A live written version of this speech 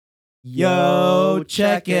Yo,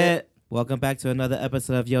 check it. Welcome back to another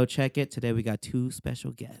episode of Yo, Check It. Today we got two special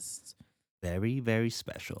guests. Very, very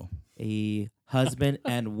special. A husband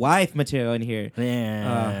and wife material in here.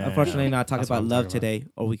 Yeah. Unfortunately, not talking That's what about I'm love talking today.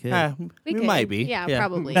 Or we could. We could. might be. Yeah, yeah.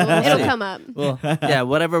 probably. We'll It'll see. come up. Well, yeah,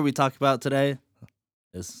 whatever we talk about today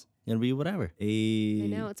is going to be whatever. Hey. I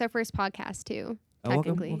know. It's our first podcast, too.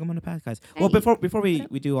 Welcome Technically. on the podcast, guys. Hey. Well, before we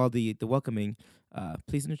do all the welcoming,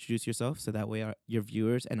 please introduce yourself so that way your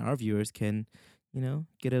viewers and our viewers can,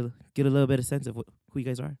 get a little bit of sense of who you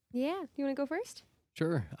guys are. Yeah. You want to go first?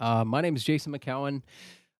 Sure. My name is Jason McCowan.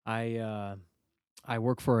 I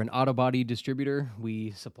work for an auto body distributor.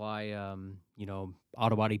 We supply,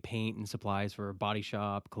 auto body paint and supplies for body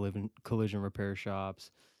shop, collision repair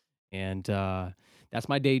shops. And that's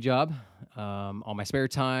my day job. On my spare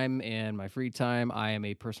time and my free time, I am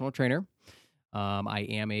a personal trainer. I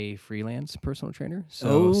am a freelance personal trainer.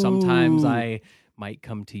 So sometimes Oh. I might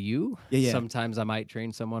come to you. Yeah. Sometimes I might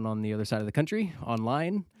train someone on the other side of the country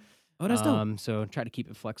online. Oh, that's dope. So try to keep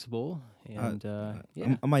it flexible. And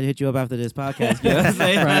I might hit you up after this podcast. You know what I'm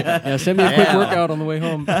saying? right. Yeah, send me a quick workout on the way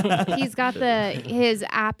home. He's got his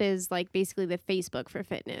app is like basically the Facebook for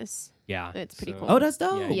fitness. Yeah, It's pretty cool. Oh, that's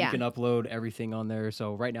dope. Yeah, Yeah. you can upload everything on there.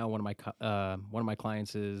 So right now, one of my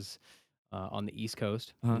clients is on the East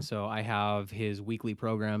Coast, Uh-huh. and so I have his weekly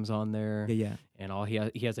programs on there, Yeah. and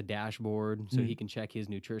he has a dashboard, so he can check his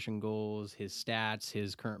nutrition goals, his stats,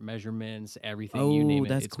 his current measurements, everything. Oh, You name it.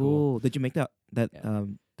 that's It's cool. Did you make that Yeah.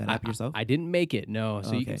 app yourself? I didn't make it, no.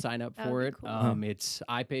 So you Okay. can sign up That would for be it. cool.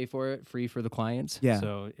 I pay for it, free for the clients. Yeah.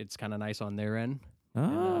 So it's kind of nice on their end.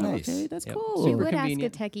 Oh, Nice. okay, that's Yep. cool. We Super would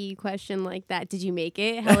convenient. ask a techie question like that. Did you make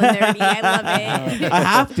it? Hella nerdy. I love it. I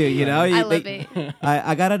have to, you know. I love it.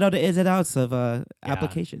 I gotta know the ins and outs of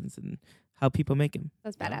applications and how people make them.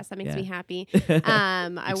 That's badass. That makes Yeah. me happy.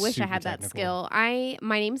 I It's wish I super had that technical. skill.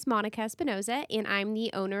 My name's Monica Espinoza, and I'm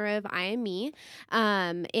the owner of I Am Me.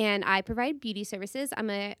 And I provide beauty services. I'm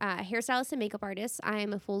a hairstylist and makeup artist. I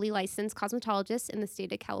am a fully licensed cosmetologist in the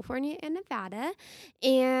state of California and Nevada.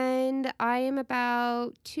 And I am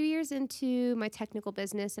about 2 years into my technical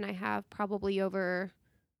business, and I have probably over,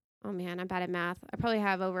 oh man, I'm bad at math. I probably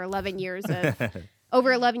have over 11 years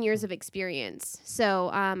of experience. So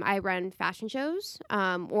I run fashion shows,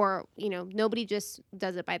 or nobody just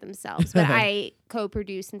does it by themselves, but I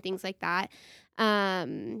co-produce and things like that.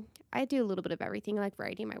 I do a little bit of everything. I like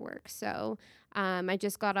variety in my work. So I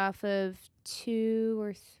just got off of 2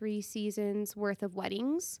 or 3 seasons worth of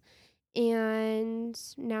weddings, and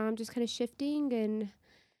now I'm just kind of shifting and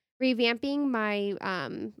revamping my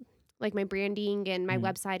my branding and my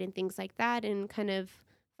website and things like that, and kind of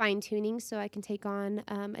fine-tuning so I can take on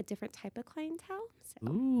a different type of clientele.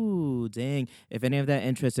 So. Ooh, dang! If any of that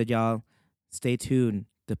interested y'all, stay tuned.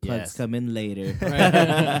 The plugs Yes. come in later.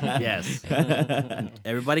 Yes.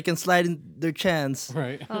 Everybody can slide in their chance.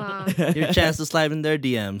 Right. Your chance to slide in their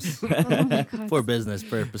DMs Oh my God. for business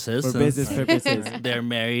purposes. For since business purposes. They're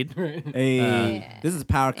married. Hey, Yeah. this is a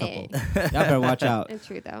power couple. Y'all better watch out. It's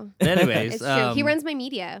true though. But anyways, It's true. He runs my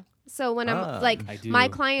media. So when I'm I my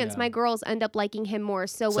do, clients, yeah. my girls end up liking him more.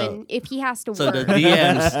 So if he has to So the work.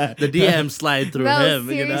 DMs slide through Bro, him.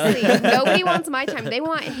 seriously, You know? nobody wants my time. They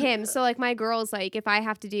want him. So like my girls, like if I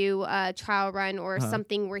have to do a trial run or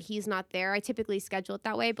something where he's not there, I typically schedule it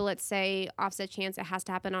that way. But let's say offset chance it has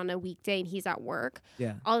to happen on a weekday and he's at work.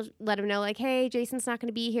 Yeah. I'll let him know like, hey, Jason's not going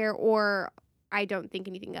to be here, or I don't think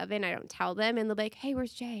anything of it and I don't tell them, and they'll be like, hey,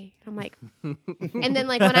 where's Jay? And I'm like, and then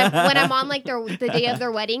like when I'm on like the day of their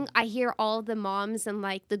wedding, I hear all the moms and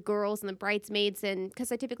like the girls and the bridesmaids, and because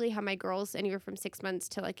I typically have my girls anywhere from 6 months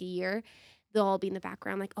to like a year, they'll all be in the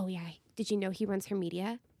background like, oh yeah, did you know he runs her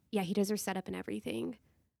media? Yeah, he does her setup and everything.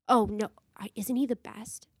 Oh no, isn't he the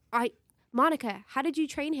best? Monica, how did you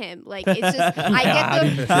train him? Like it's just I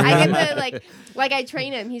get the like I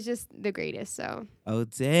train him. He's just the greatest. So Oh,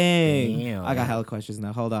 dang. Damn. I got hella questions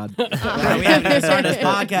now. Hold on. We haven't even started this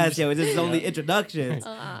podcast yet. This is only introductions. So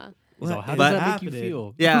how does But- that make you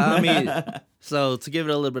feel? Yeah, I mean, so to give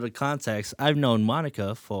it a little bit of context, I've known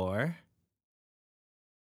Monica for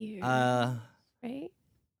right?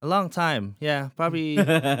 a long time. Yeah, probably.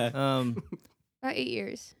 About 8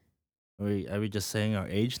 years. Are we just saying our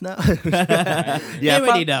age now? They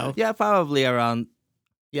already know. Yeah, probably around.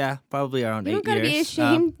 Yeah, probably around You 8 don't gotta be years.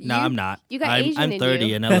 ashamed. No, You- I'm not. you got I'm, Asian I'm in 30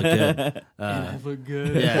 you. and I look good. I look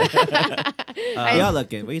good. Yeah. Y'all look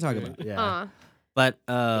good. What are you talking about? Yeah. Aw. But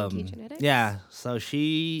you, genetics. yeah, so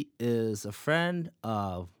she is a friend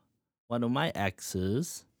of one of my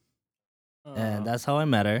exes, and that's how I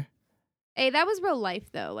met her. Hey, that was real life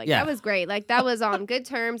though. Like Yeah. that was great. Like that was on good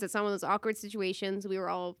terms. At some of those awkward situations, we were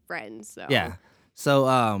all friends. So Yeah. So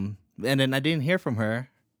and then I didn't hear from her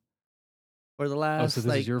for the Oh, last so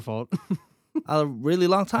this is your fault. a really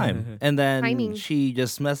long time. And then Timing. she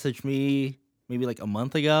just messaged me maybe like a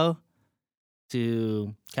month ago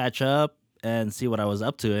to catch up and see what I was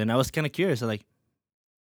up to. And I was kind of curious. Like,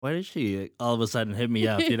 why did she all of a sudden hit me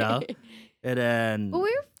up, you know? And then, Well, we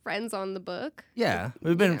were friends on the book. yeah,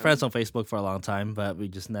 we've been Yeah. friends on Facebook for a long time, but we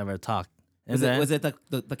just never talked. And Was then, it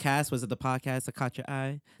the cast? Was it the podcast that caught your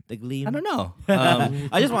eye? The gleam? I don't know.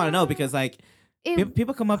 I just want to know because like It-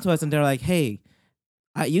 people come up to us and they're like, "Hey,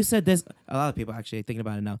 you said this." A lot of people actually thinking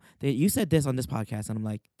about it now. You said this on this podcast, and I'm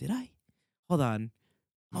like, "Did I? Hold on.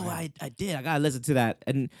 Oh, I did. I gotta listen to that."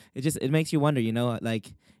 And it makes you wonder, you know,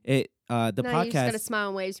 like the no, you just gotta podcast. smile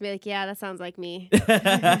and wave to be like, yeah, that sounds like me.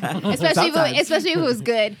 especially Sometimes. if it was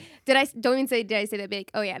good. Did I say that? Be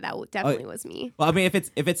like, oh yeah, that definitely was me. Well, I mean, if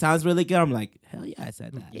it sounds really good, I'm like, hell yeah, I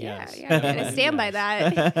said that. Yeah, Yes. yeah, I'm gonna stand by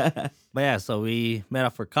that. But yeah, so we met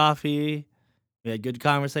up for coffee. We had good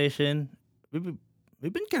conversation. We've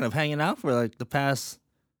been kind of hanging out for like the past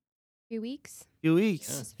Few weeks. few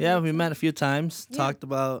weeks. Yeah. Yeah, we met a few times, Yeah. talked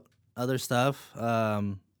about other stuff.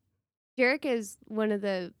 Jarek is one of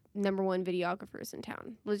the #1 videographers in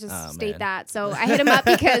town. Let's just Oh, state man. that. So I hit him up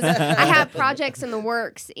because I have projects in the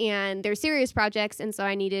works and they're serious projects, and so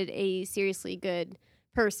I needed a seriously good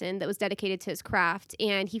person that was dedicated to his craft.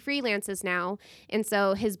 And he freelances now, and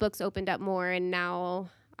so his books opened up more, and now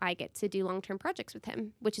I get to do long-term projects with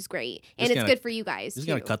him, which is great, and Just it's gonna- good for you guys Just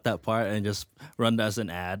too. gonna cut that part and just run that as an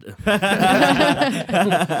ad.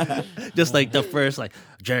 Just like the first, like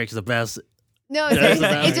Jarek's the best. No, There's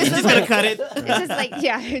the it's just Just like, gonna cut it. It's just like,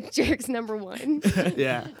 yeah, Jarek's #1.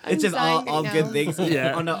 Yeah, It's just I'm all dying good now. things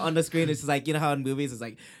Yeah. on the screen. It's just like, you know how in movies it's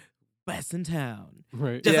like best in town,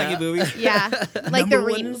 Right. just Yeah. like in movies. Yeah, like Number the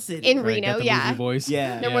one in the city. in Right, Reno, got the yeah. movie voice.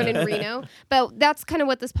 Yeah. #1 in Reno. But that's kind of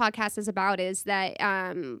what this podcast is about, is that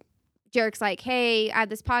Jarek's like, hey, I have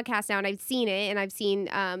this podcast now, and I've seen it, and I've seen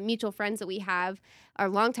mutual friends that we have, our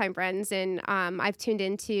longtime friends, and I've tuned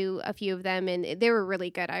into a few of them, and they were really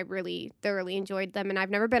good. I really thoroughly enjoyed them, and I've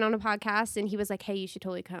never been on a podcast, and he was like, hey, you should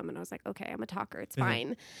totally come, and I was like, okay, I'm a talker, it's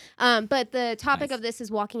fine. But the topic Nice. of this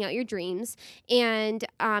is walking out your dreams, and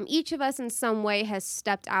each of us in some way has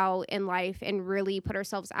stepped out in life and really put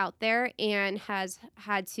ourselves out there and has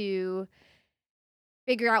had to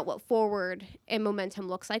figure out what forward and momentum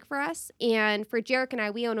looks like for us. And for Jarek and I,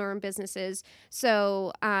 we own our own businesses.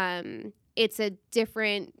 So it's a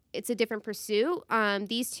different pursuit.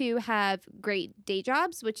 These two have great day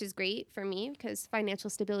jobs, which is great for me because financial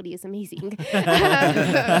stability is amazing.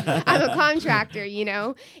 I'm a contractor, you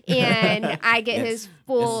know, and I get Yes. his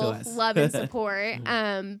full Yes, to us. love and support.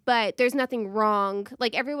 But there's nothing wrong.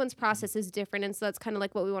 Like everyone's process is different. And so that's kind of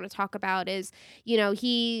like what we want to talk about is, you know,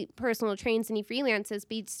 he personal trains and he freelances,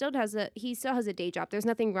 but he still has a day job. There's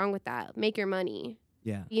nothing wrong with that. Make your money.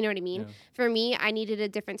 Yeah. You know what I mean? Yeah. For me, I needed a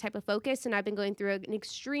different type of focus, and I've been going through an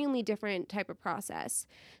extremely different type of process.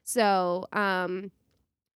 So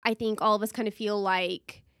I think all of us kind of feel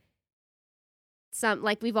like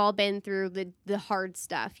we've all been through the hard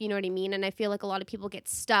stuff. You know what I mean? And I feel like a lot of people get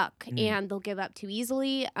stuck and they'll give up too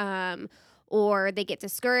easily. Or they get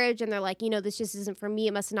discouraged and they're like, you know, this just isn't for me.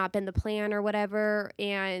 It must have not been the plan or whatever.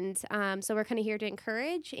 And so we're kind of here to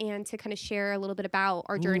encourage and to kind of share a little bit about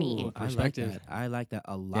our journey. Ooh, Perspective. I like that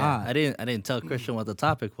a lot. yeah. I didn't tell Christian what the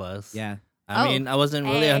topic was. Yeah. I Oh, mean, I wasn't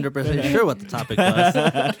really hey. 100% sure what the topic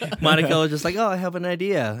was. Monica was just like, "Oh, I have an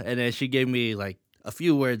idea," and then she gave me like a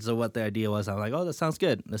few words of what the idea was. I'm like, "Oh, that sounds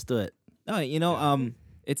good. Let's do it." No, you know,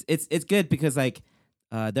 it's good because like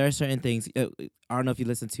there are certain things. I don't know if you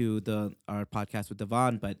listened to our podcast with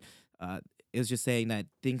Devon, but it was just saying that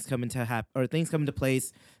things come into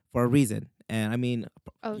place for a reason. And I mean,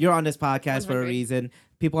 Oh, you're on this podcast for a 100. reason.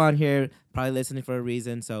 People on here probably listening for a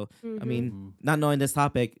reason. So I mhm. mean, not knowing this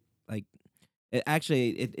topic, like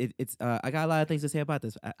it's I got a lot of things to say about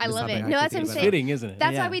this. I this love topic, it. No, that's actually, what I'm thinking about saying. Fitting, isn't it?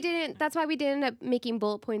 That's Yeah. why we didn't. That's why we didn't end up making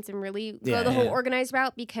bullet points and really go Yeah, the whole yeah. organized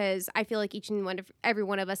route, because I feel like every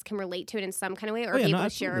one of us can relate to it in some kind of way or Oh, yeah, be no, able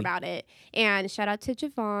to share absolutely. about it. And shout out to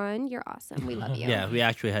Javon, you're awesome. We love you. Yeah, we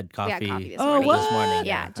actually had We had coffee, coffee this Oh, morning. what? this morning.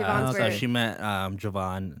 Yeah, Javon's so very- she met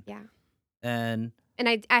Javon. Yeah. And And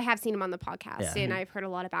I have seen him on the podcast, Yeah. and I've heard a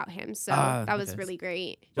lot about him. So Ah, that was okay. really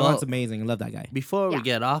great. John's Well- amazing. I love that guy. before Yeah. we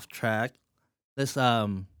get off track, let's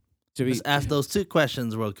Should we? let's ask those two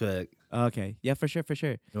questions real quick. Okay. Yeah, for sure.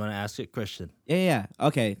 You want to ask it, Christian? Yeah.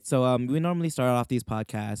 Okay. So we normally start off these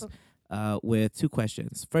podcasts with two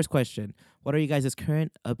questions. First question: what are you guys'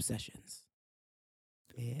 current obsessions?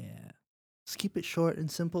 Yeah. Let's keep it short and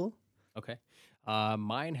simple. Okay.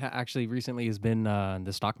 Mine actually recently has been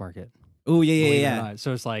the stock market. Oh yeah, believe it or yeah. not.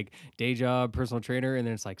 So it's like day job, personal trainer, and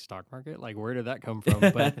then it's like stock market. Like, where did that come from?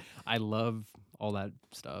 But I love all that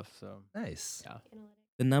stuff. So Nice. yeah,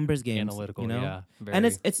 The numbers games, analytical. you know. Yeah, very. And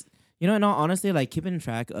it's you know, in all honesty, like keeping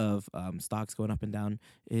track of stocks going up and down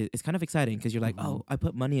is kind of exciting because you're like, Mhm. oh, I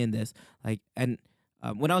put money in this, like, and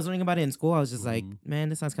when I was learning about it in school, I was just like, Mhm. man,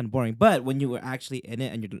 this sounds kind of boring. But when you were actually in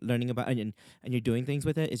it and you're learning about it and you're doing things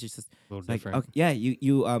with it, it's just a little like, different. okay, yeah,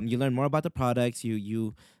 you learn more about the products.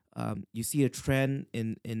 You see a trend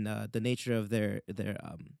in the nature of their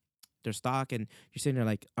stock, and you're sitting there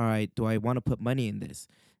like, all right, do I want to put money in this?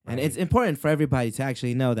 And it's Right. important for everybody to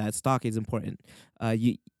actually know that stock is important.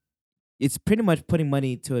 It's pretty much putting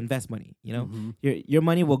money to invest money. You know, Mhm. your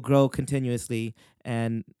money will grow continuously,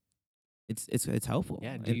 and it's helpful.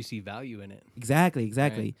 Yeah. Do And you see value in it?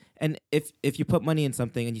 exactly. And if you put money in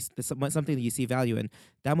something and something that you see value in,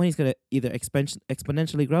 that money's gonna either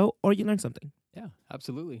exponentially grow or you learn something. Yeah,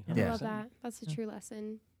 absolutely. I Yeah. love 100%. that. That's a true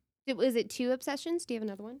lesson. Was it 2 obsessions? Do you have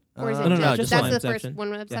another one? Or is Uh, it no, just, no, just that's one the obsession. first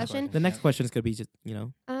one obsession? The next Yeah. questions could be just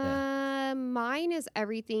Mine is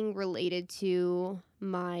everything related to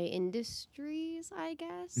my industries, I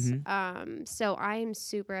guess. So I'm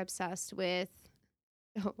super obsessed with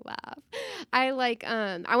don't laugh. I like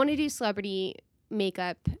I want to do celebrity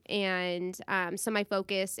makeup and so my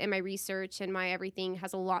focus and my research and my everything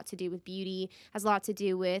has a lot to do with beauty, has a lot to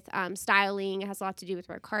do with styling, has a lot to do with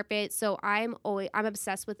red carpet. So I'm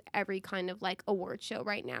obsessed with every kind of like award show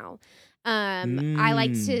right now. I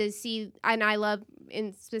like to see, and I love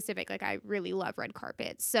in specific, like I really love red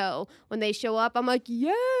carpet. So when they show up, I'm like,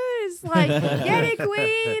 yes, like get it,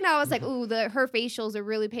 queen. I was like, ooh, her facials are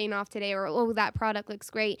really paying off today, or oh, that product looks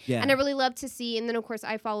great. Yeah. And I really love to see. And then of course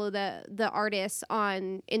I follow the artists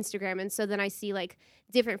on Instagram, and so then I see like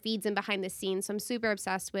different feeds and behind the scenes. So I'm super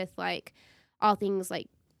obsessed with like all things like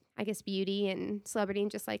I guess beauty and celebrity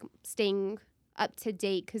and just like staying up to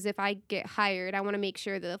date. Because if I get hired, I want to make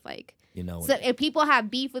sure that like. You know. So if people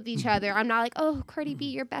have beef with each other, I'm not like, oh, Cardi B,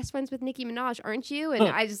 you're best friends with Nicki Minaj, aren't you? And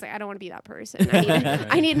I just like, I don't want to be that person.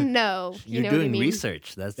 I need to know. You You're know doing what I mean?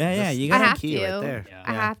 research. That's you I gotta have key to. right there. Yeah.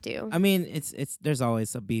 I have to. I mean, it's there's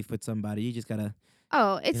always a beef with somebody. You just gotta.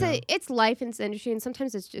 Oh, it's You know? it's life in this industry, and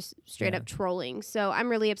sometimes it's just straight Yeah. up trolling. So I'm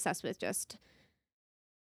really obsessed with just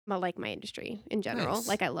my industry in general. Nice.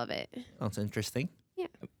 Like I love it. Sounds interesting.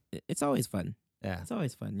 It's always fun. Yeah. It's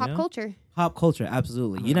always fun. You Pop know? culture. Pop culture,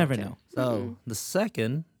 absolutely. You Pop never culture. know. So the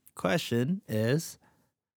second question is,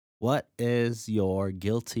 what is your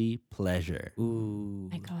guilty pleasure? Ooh.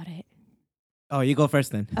 I got it. Oh, you go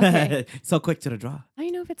first then. Okay. So quick to the draw. I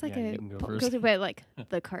don't know if it's like Yeah, a you can go pop first. culture, but like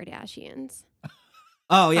the Kardashians.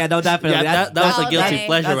 Oh yeah, no, definitely. Yeah, that was a Okay. guilty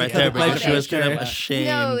pleasure That's right a there guilty because she was pleasure. kind of ashamed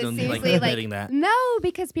No, and like seriously, like, admitting that. No,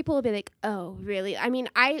 because people will be like, "Oh, really?" I mean,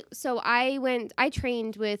 I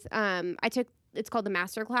trained with it's called the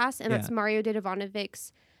master class, and that's Yeah. Mario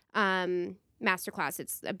Dedivanovich's master class.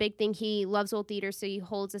 It's a big thing. He loves old theater, so he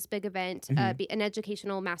holds this big event, Mhm. an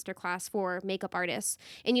educational master class for makeup artists.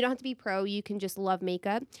 And you don't have to be pro; you can just love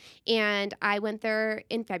makeup. And I went there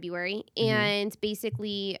in February, and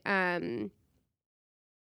basically,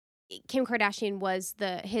 Kim Kardashian was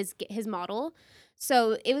his model.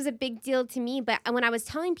 So it was a big deal to me. But when I was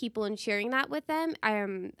telling people and sharing that with them,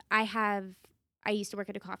 I used to work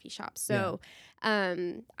at a coffee shop. So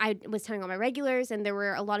I was telling all my regulars, and there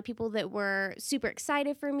were a lot of people that were super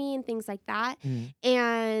excited for me and things like that. Mhm.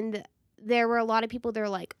 And there were a lot of people that were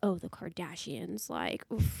like, oh, the Kardashians, like,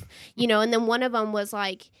 oof. And then one of them was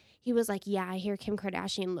like, he was like, yeah, I hear Kim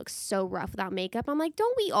Kardashian looks so rough without makeup. I'm like,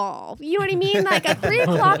 don't we all? You know what I mean? Like at 3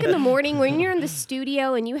 o'clock in the morning when you're in the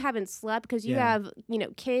studio and you haven't slept because you Yeah. have,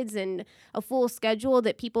 kids and a full schedule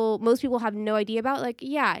that most people have no idea about. Like,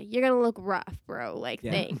 yeah, you're going to look rough, bro. Like,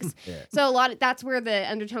 Yeah. thanks. Yeah. So that's where the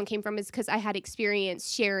undertone came from, is because I had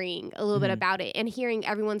experience sharing a little bit Mhm. about it and hearing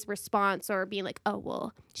everyone's response or being like, oh,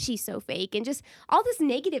 well, she's so fake, and just all this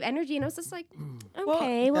negative energy. And I was just like,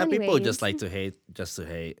 okay, well, Yeah, people anyways. just like to hate just to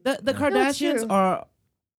hate. The Yeah. Kardashians true.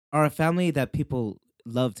 are a family that people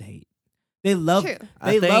love to hate. They love True.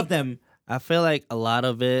 I they love think- them. I feel like a lot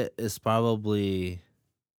of it is probably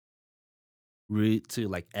root to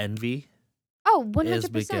like envy. Oh, Is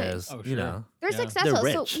 100%. because Oh, you sure. know They're Yeah. successful.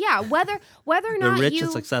 They're So rich. yeah, whether or they're not rich you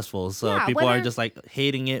and successful, so Yeah, people are whether- just like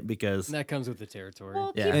hating it because And that comes with the territory.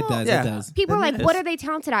 well, Yeah. people, It Yeah. does. people are It like, is. what are they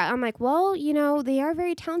talented at? I'm like, well, they are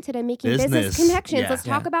very talented at making business Business. connections. Yeah. Let's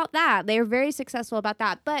talk Yeah. about that. They are very successful about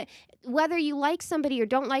that. But whether you like somebody or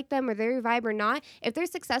don't like them or their vibe or not, if they're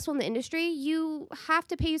successful in the industry, you have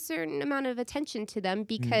to pay a certain amount of attention to them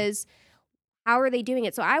because how are they doing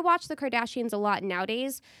it? So I watch the Kardashians a lot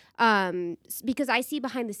nowadays, because I see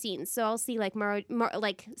behind the scenes. So I'll see like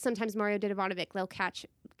like sometimes Mario Didovanovic, they'll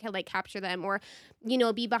capture them, or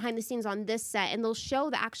be behind the scenes on this set, and they'll show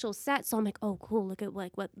the actual set. So I'm like, oh, cool, look at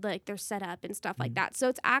like what like their setup and stuff like that. So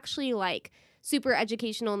it's actually like super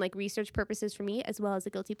educational and like research purposes for me, as well as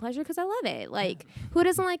a guilty pleasure because I love it. Like, who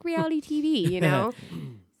doesn't like reality TV?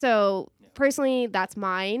 So personally, that's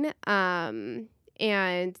mine.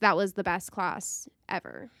 And that was the best class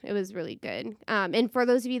ever. It was really good. And for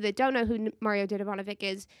those of you that don't know who Mario Didovanovic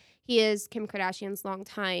is, he is Kim Kardashian's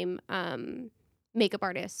longtime makeup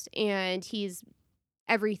artist, and he's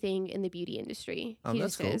everything in the beauty industry. Oh, He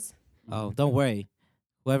that's just cool. is. Oh, don't worry.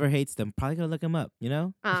 Whoever hates them probably gonna look him up.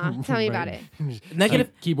 Tell me about it.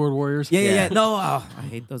 Negative. Keyboard warriors. Yeah. Yeah. No, I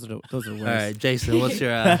hate those. Are worse. All right, Jason, what's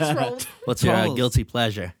your Trolls. Trolls. guilty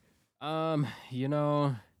pleasure?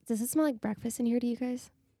 Does it smell like breakfast in here to you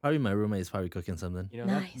guys? Probably my roommate is probably cooking something.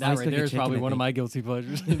 Nice. That Always right cooking there is probably chicken, one I of my guilty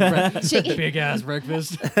pleasures. Chicken. Big ass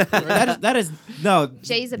breakfast. that is no.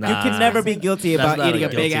 Jay's a Nah. You breakfast can never person. be guilty That's about not eating a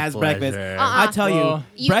guilty big ass pleasure. breakfast. Uh-uh. I tell Well,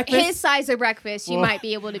 you, breakfast. His size of breakfast, you Well, might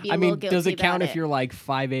be able to be a I little mean, guilty does it count about if you're like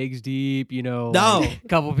 5 eggs deep? No. Like,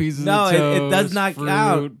 couple pieces No, of toast, it does not fruit,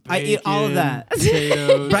 count. I eat all of bacon, that.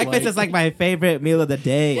 potatoes, Breakfast is like my favorite meal of the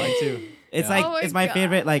day. Mine too. It's Yeah. like Oh my it's my God.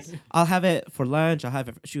 favorite. Like I'll have it for lunch. I'll have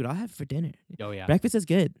it. I'll have it for dinner. Oh yeah, Breakfast is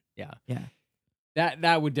good. yeah. Yeah.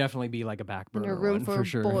 That would definitely be like a back In burner a room one, full for of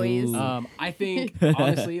sure. boys. I think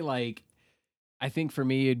honestly, I think for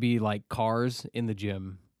me it'd be like cars in the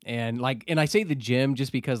gym, and I say the gym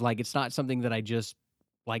just because like it's not something that I just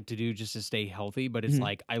like to do just to stay healthy, but it's Mhm.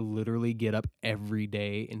 like I literally get up every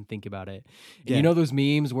day and think about it. And Yeah. you know those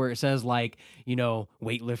memes where it says like,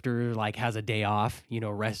 weightlifter like has a day off,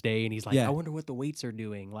 rest day, and he's like, Yeah. I wonder what the weights are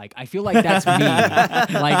doing. Like I feel like that's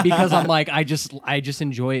me. Like because I'm like I just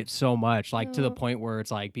enjoy it so much, like to the Oh. point where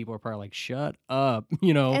it's like people are probably like, shut up,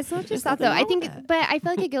 you know. It's not just that nothing though. I wrong with think, that. but I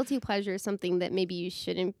feel like a guilty pleasure is something that maybe you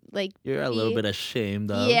shouldn't like. You're a little be- bit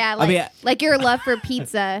ashamed of. Yeah, I like mean, like your love for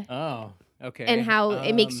pizza Oh, okay. and how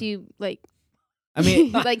it makes Um, you like. I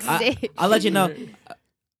mean, like sick. I'll let you know.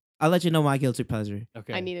 I'll let you know my guilty pleasure: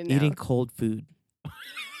 Okay. I need to know. eating cold food.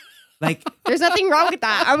 Like There's nothing wrong with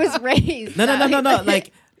that. I was raised. no. that-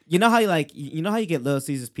 Like you know how you get Little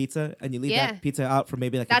Caesars pizza and you leave Yeah. that pizza out for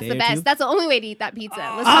maybe like That's a day the or best. two. That's the only way to eat that pizza.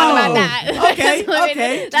 Let's Oh, talk about that. okay, That's the only way to-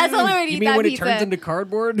 okay. That's the only way to You eat mean that when pizza. it turns into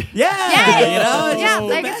cardboard? Yeah, Yeah, you know, it's yeah, just the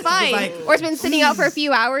like best. it's fine. like, Or it's been sitting out for a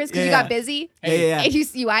few hours because you Yeah. got busy. yeah. And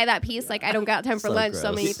you eye that piece like I don't got time for So lunch, so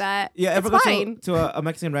I'm gonna gross. eat that. Yeah, it's ever go fine. to a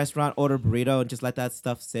Mexican restaurant, order a burrito, and just let that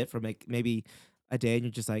stuff sit for maybe a day, and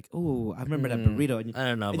you're just like, oh, I remember that burrito, and I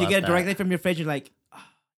don't know. you about get it that. directly from your fridge. You're like,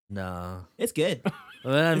 No. it's good.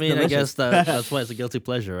 Well, I It's mean, I delicious. guess that's why it's a guilty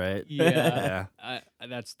pleasure, right? Yeah. Yeah.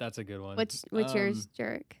 That's a good one. What's yours,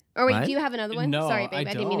 Jerk? Or wait, mine? do you have another one? No, Sorry, babe.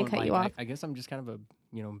 I didn't mean to don't. cut you Like, off. I guess I'm just kind of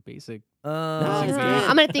a basic. Uh, Basic Yeah. bitch.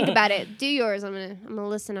 I'm gonna think about it. Do yours. I'm gonna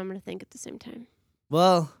listen. I'm gonna think at the same time.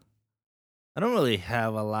 well, I don't really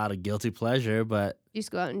have a lot of guilty pleasure, but Just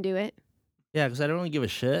go out and do it. yeah, because I don't really give a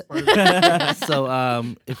shit.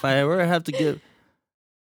 So if I ever have to give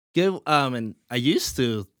and I used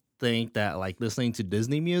to think that like listening to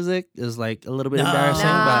Disney music is like a little bit embarrassing,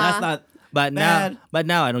 Nah. that's not. but bad.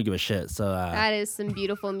 now I don't give a shit. So That is some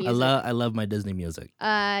beautiful music. I love my Disney music.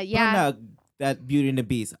 Yeah. Yeah. That Beauty and the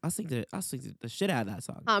Beast. I'll sing the shit out of that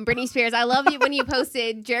song. Britney Spears. I love you when you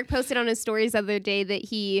posted. Jarek posted on his stories the other day that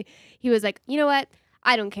he was like, you know what?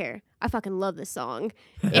 I don't care. I fucking love this song,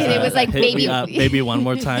 and it was like Hit baby, me up, baby, one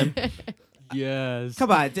more time. Yes.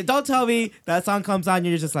 Come on, don't tell me that song comes on.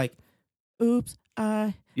 You're just like, oops,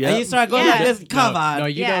 and Yeah. you start going Yeah. like this. Come on. No,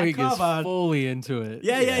 you Yeah, know he gets come on. fully into it.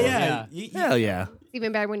 Yeah. Hell yeah. It's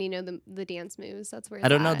even better when you know the dance moves. That's where it's I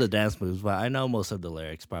don't know at. the dance moves, but I know most of the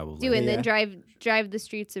lyrics probably. Do it and Yeah. then drive the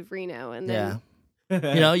streets of Reno and Yeah.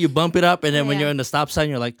 then You know, you bump it up, and then when Yeah. you're in the stop sign,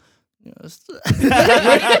 you're like, The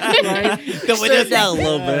Sit down a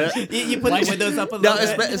little bit. You put the windows up a No,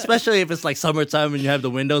 little bit. especially if it's like summertime and you have the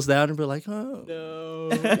windows down, and be like, oh. No.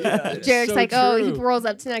 Yeah, it's Jarek's so like, oh, he true. rolls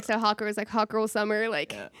up to next to Hawker. It's like Hot Girl Summer,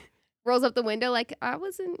 like rolls up the window, like I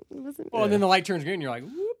wasn't. Well, and then the light turns green, and you're like,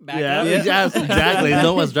 whoop, back Yeah, up. exactly.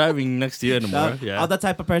 No one's driving next to you anymore. Yeah. I'm the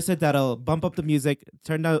type of person that'll bump up the music,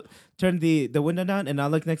 turn the window down, and I'll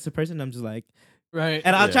look next to the person. I'm just like, Right.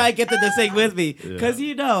 and I'll Yeah. try and get them to sing with me, Yeah. because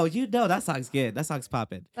you know that song's good. That song's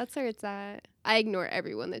popping. That's where it's at. I ignore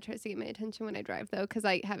everyone that tries to get my attention when I drive, though, because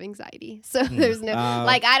I have anxiety. So there's no,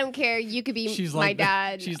 like, I don't care. You could be She's my like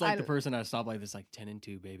dad. She's I like the don't- person at a stoplight that's like 10 and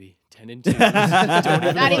 2, baby. 10 and 2.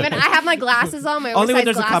 Not even. I have my glasses on. My Only when oversized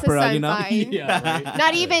there's a glasses, cop around, so you know? I'm fine. Yeah, right.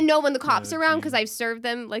 Not even know when the cops Oh, are around because geez. I've served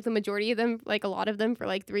them, like the majority of them, like a lot of them for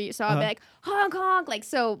like 3 years. So I'll be Uh-huh. like, honk, honk. Like,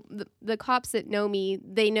 so the cops that know me,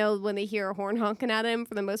 they know when they hear a horn honking at them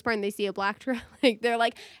for the most part and they see a black truck, like they're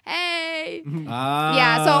like, hey.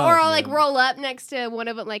 Yeah, so or I'll like yeah. roll up next to one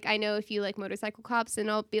of them. Like I know a few like motorcycle cops, and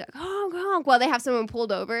I'll be like honk honk while they have someone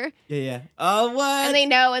pulled over, Yeah. Oh, what? and they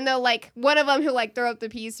know, and they'll like one of them who like throw up the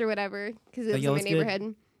piece or whatever because it Like, was yo, in my what's good?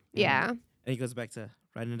 neighborhood. Yeah, And he goes back to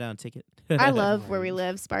writing it down, ticket. I love where we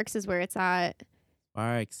live. Sparks is where it's at.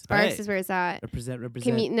 Sparks. Sparks Right. is where it's at.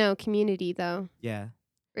 Represent. No community though, Yeah.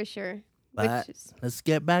 for sure. But Which is, let's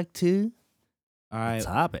get back to All the right.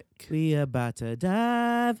 topic. We about to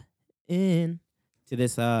dive in to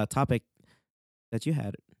this topic that you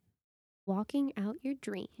had. walking out your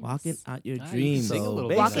dreams. Walking out your Nice. dreams. Sing a So little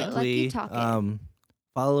bit of that. Walk it like you basically, talk it.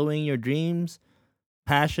 following your dreams,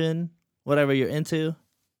 passion, whatever you're into,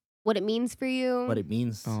 What it means for you. what it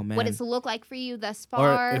means, Oh man. What it's looked like for you thus or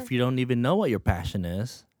far. if you don't even know what your passion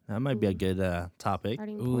is, that might be a Ooh. good topic.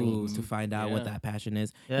 Starting Ooh, point. to find out what Yeah. that passion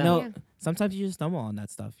is. Yeah. You know, Yeah. sometimes you just stumble on that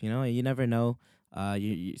stuff. You know, you never know.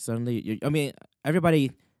 You suddenly. I mean,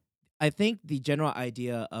 everybody. I think the general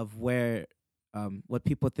idea of where, what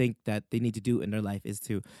people think that they need to do in their life is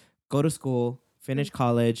to go to school, finish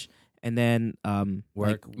college, and then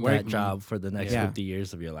Work like that job for the next Yeah. 50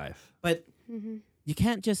 years of your life. But hmm you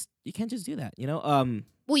can't just do that. You know.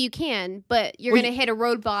 Well, you can, but you're Well, going to hit a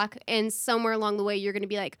roadblock, and somewhere along the way, you're going to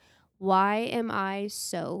be like, why am I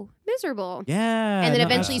so miserable? Yeah. And then no,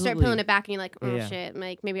 eventually you start absolutely. peeling it back, and you're like, oh, Yeah. shit,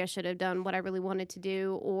 like maybe I should have done what I really wanted to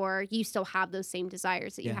do, or you still have those same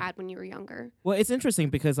desires that you Yeah. had when you were younger. Well, it's interesting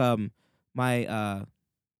because my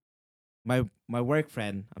my work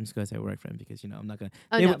friend. I'm just gonna say work friend because I'm not gonna.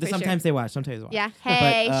 Oh, they, no, for sometimes they watch. Sometimes they watch. Yeah.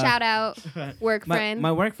 Hey, uh, shout out, work my, friend.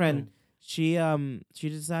 My work friend, she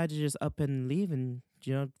decided to just up and leave and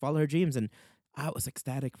follow her dreams, and I was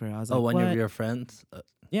ecstatic for her. I was Oh, like, one what? of your friends,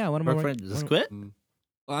 Yeah, one of my work friend, just quit? Mm.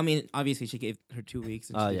 Well, I mean, obviously she gave her 2 weeks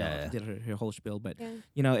and Oh, she yeah. did her whole spiel, but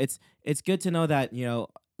Yeah. it's good to know that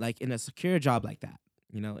like in a secure job like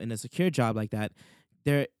that,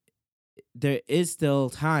 there is still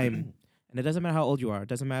time. And it doesn't matter how old you are. It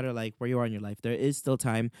doesn't matter like where you are in your life. There is still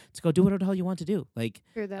time to go do whatever the hell you want to do. Like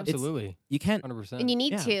True, though. Absolutely. you can't. 100%. And you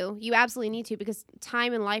need Yeah. to. You absolutely need to because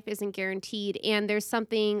time in life isn't guaranteed. And there's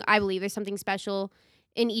something, I believe there's something special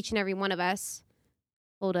in each and every one of us.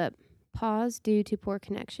 Hold up. Pause due to poor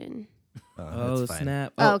connection. Oh that's fine.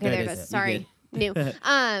 snap! Oh, okay, there there it it is. goes. You Sorry. New. good.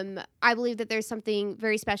 I believe that there's something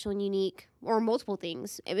very special and unique or multiple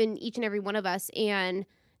things in each and every one of us. And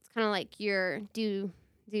it's kind of like your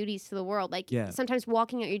duties to the world. Like Yeah. sometimes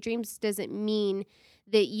walking out your dreams doesn't mean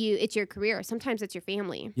that it's your career. Sometimes it's your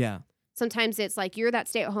family. Yeah. Sometimes it's like you're that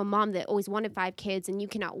stay-at-home mom that always wanted 5 kids and you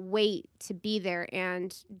cannot wait to be there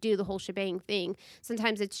and do the whole shebang thing.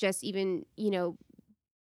 Sometimes it's just even,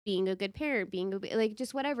 being a good parent, like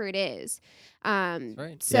just whatever it is.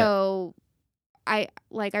 right. So I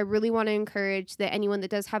really want to encourage that anyone that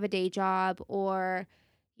does have a day job or,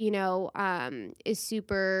 is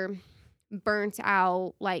super burnt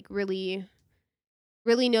out, like really,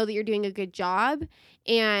 really know that you're doing a good job.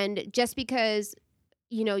 And just because,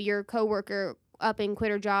 your coworker up and quit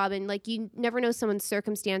her job and like you never know someone's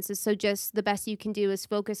circumstances. So just the best you can do is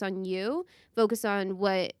focus on you, focus on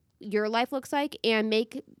what your life looks like and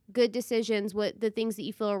make good decisions with the things that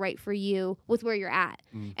you feel are right for you with where you're at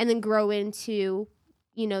and then grow into,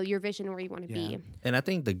 your vision where you want to Yeah. be. And I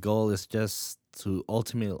think the goal is just to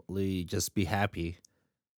ultimately just be happy.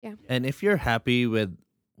 Yeah. And if you're happy with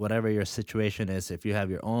whatever your situation is, if you have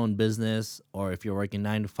your own business or if you're working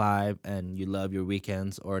 9 to 5 and you love your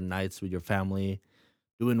weekends or nights with your family,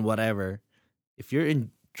 doing whatever, if you're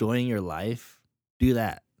enjoying your life, do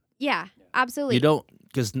that. Yeah, absolutely. You don't,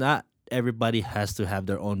 because not everybody has to have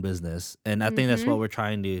their own business. And I think that's what we're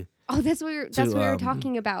trying to, Oh, that's what we were um,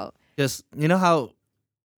 talking about. because you know how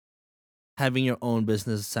having your own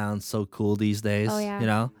business sounds so cool these days, Oh, yeah. you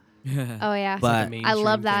know? Oh yeah. It's like a But mainstream I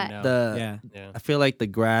love thing that. now. The Yeah. Yeah. I feel like the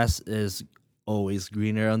grass is always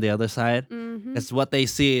greener on the other side. Mm-hmm. It's what they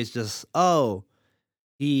see is just, oh,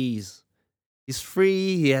 he's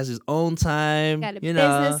free, he has his own time, Got a you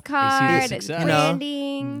know, business card, success. You know,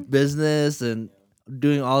 branding. business and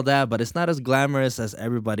doing all that, but it's not as glamorous as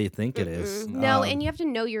everybody think it is. No, Um, and you have to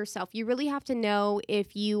know yourself. You really have to know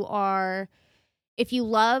if you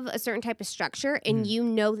love a certain type of structure and you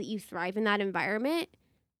know that you thrive in that environment,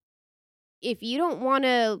 if you don't want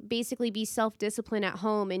to basically be self-disciplined at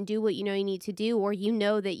home and do what you know you need to do, or you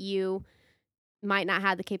know that you might not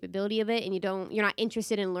have the capability of it and you're not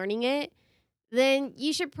interested in learning it, then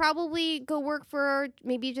you should probably go work for,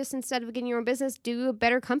 maybe just instead of getting your own business, do a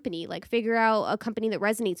better company. Like figure out a company that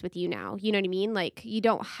resonates with you now. You know what I mean? Like you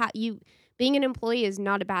don't have, being an employee is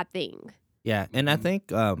not a bad thing. Yeah, and I think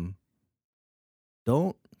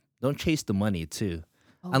don't chase the money too,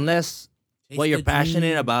 unless what you're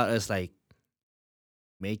passionate about is like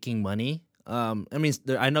making money. I mean,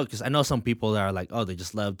 I know some people that are like, oh, they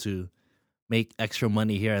just love to make extra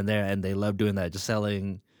money here and there, and they love doing that, just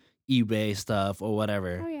selling eBay stuff or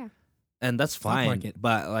whatever. Oh yeah. And that's Stock fine. market.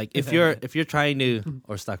 But like if you're trying to,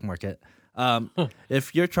 or stock market,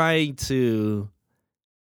 if you're trying to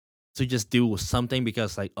just do something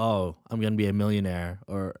because like, oh, I'm gonna be a millionaire,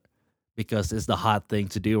 or because it's the hot thing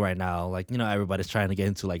to do right now, like, you know, everybody's trying to get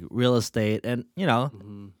into like real estate, and you know,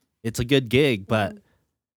 it's a good gig, but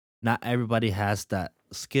not everybody has that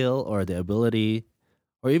skill or the ability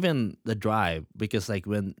or even the drive, because like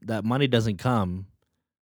when that money doesn't come,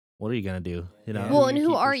 what are you gonna do? You know? Yeah. Well, and You who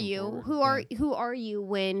keep are pushing you? forward. Who are you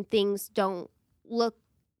when things don't look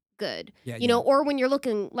good? Yeah, You know, or when you're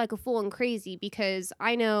looking like a fool and crazy, because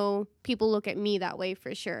I know people look at me that way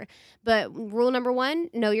for sure. But rule number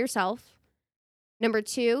 1, know yourself. Number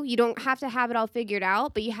 2, you don't have to have it all figured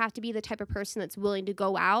out, but you have to be the type of person that's willing to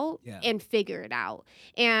go out and figure it out.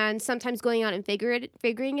 And sometimes going out and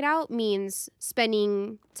figuring it out means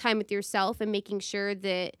spending time with yourself and making sure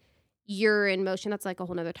that you're in motion. That's like a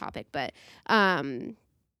whole nother topic, but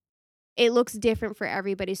it looks different for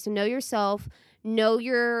everybody. So know yourself, know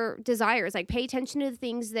your desires, like pay attention to the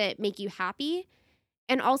things that make you happy,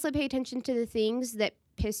 and also pay attention to the things that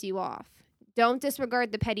piss you off. Don't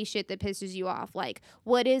disregard the petty shit that pisses you off. Like,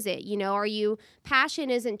 what is it? You know, passion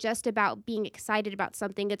isn't just about being excited about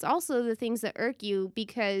something. It's also the things that irk you,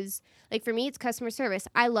 because like for me, it's customer service.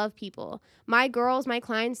 I love people. My girls, my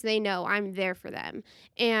clients, they know I'm there for them.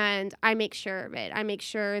 And I make sure of it. I make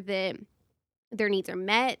sure that their needs are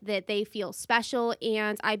met, that they feel special,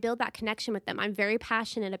 and I build that connection with them. I'm very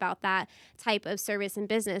passionate about that type of service and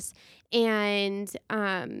business. And,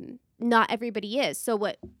 not everybody is. So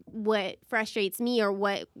what frustrates me, or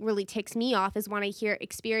what really ticks me off, is when I hear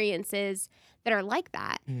experiences that are like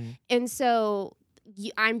that. And so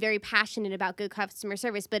I'm very passionate about good customer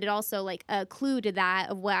service, but it also, like, a clue to that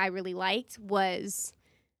of what I really liked was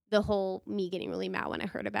the whole me getting really mad when I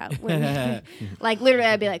heard about women. Like, literally,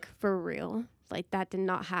 I'd be like, for real? Like, that did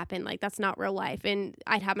not happen. Like, that's not real life. And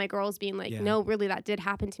I'd have my girls being like, no, really, that did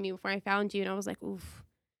happen to me before I found you. And I was like, oof.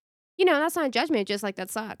 You know, that's not a judgment, just like that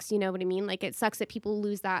sucks. You know what I mean? Like, it sucks that people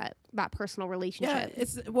lose that personal relationship.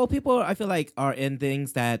 Yeah, people, I feel like, are in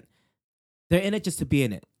things that they're in it just to be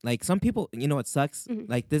in it. Like, some people, you know what sucks?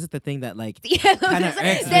 Like, this is the thing that, like, Yeah, kind of that's what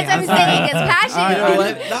I'm saying. It's passion. You know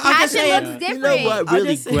what? Passion looks different. You know what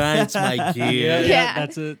really just- grinds my gears? Yeah.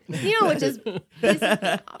 That's it. You know what just pisses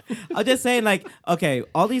me off. I'm just saying, like, okay,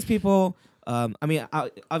 all these people, I mean,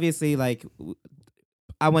 obviously, like,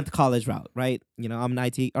 I went the college route, right? You know, I'm an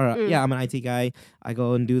IT, I'm an IT guy. I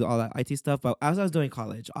go and do all that IT stuff. But as I was doing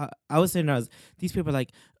college, I was sitting there, these people are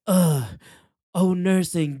like,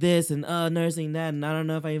 nursing this and nursing that, and I don't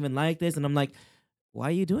know if I even like this. And I'm like, why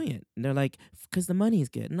are you doing it? And they're like, because the money's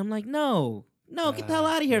good. And I'm like, no, get the hell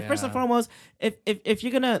out of here. First and Yeah. foremost, if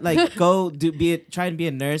you're gonna like go try and be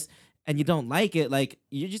a nurse and you don't like it, like,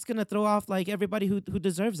 you're just gonna throw off like everybody who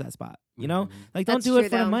deserves that spot. You know, like, don't That's do it true,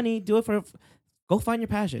 for the though. money. Do it for. Go find your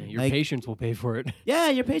passion. Your like, patience will pay for it. yeah,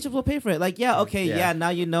 your patients will pay for it. Like, okay, Yeah. now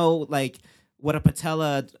you know, like, what a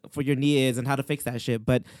patella for your knee is and how to fix that shit.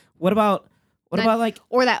 But what about like,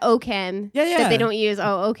 Or that OChem yeah, that they don't use.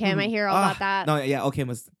 Oh, OChem. I hear all about that. No, yeah, okay,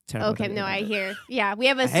 was terrible. OChem. No, I hear. Yeah, we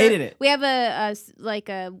have a. I hated it. We have a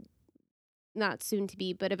not soon to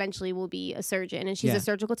be, but eventually will be a surgeon, and she's Yeah. a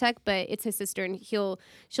surgical tech. But it's his sister, and she'll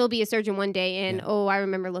be a surgeon one day. And Yeah. I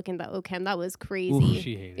remember looking at the OChem. That was crazy. Oof.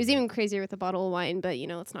 She hated It was even crazier with a bottle of wine, but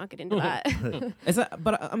let's not get into that.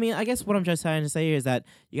 But I mean, I guess what I'm just trying to say here is that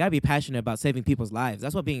you gotta be passionate about saving people's lives.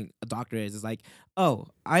 That's what being a doctor is. It's like, oh,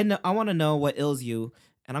 I want to know what ails you,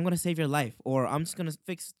 and I'm gonna save your life, or I'm just gonna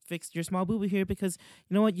fix your small boo boo here because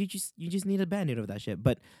you know what, you just need a band-aid over that shit.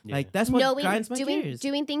 But Yeah. like, that's what grinds my gears.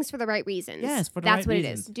 doing things for the right reasons. Yes, for the that's right what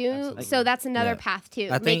reasons. it is. Absolutely. So that's another Yeah. path too.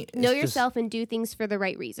 I think Know it's just- yourself and do things for the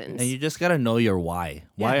right reasons. And you just gotta know your why.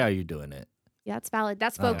 Why Yeah. are you doing it? Yeah, that's valid.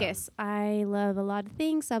 That's focus. I love a lot of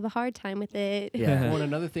things. I have a hard time with it. Yeah. Well, and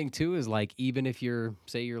another thing too is like, even if you're,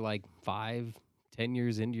 say you're like 5-10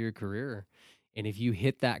 years into your career, And if you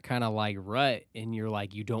hit that kind of like rut and you're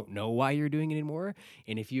like, you don't know why you're doing it anymore.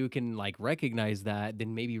 And if you can like recognize that,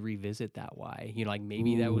 then maybe revisit that why. You know, like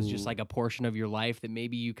maybe that was just Ooh. like a portion of your life that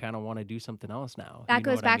maybe you kind of want to do something else now. That You know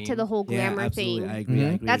goes what I back to the mean? whole Yeah, glamour absolutely. thing. I agree. I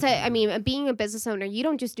Mhm. agree. That's I mean, being a business owner, you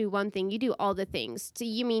don't just do one thing. You do all the things. So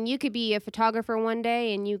you mean you could be a photographer one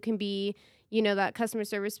day, and you can be, you know, that customer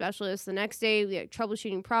service specialist the next day, like,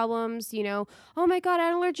 troubleshooting problems. You know, oh my god, I had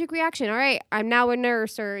an allergic reaction. All right, I'm now a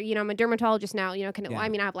nurse, or you know, I'm a dermatologist now. You know, Yeah. I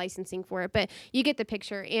mean, I have licensing for it, but you get the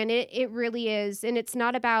picture. And it really is, and it's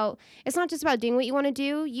not just about doing what you want to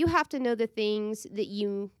do. You have to know the things that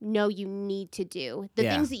you know you need to do, the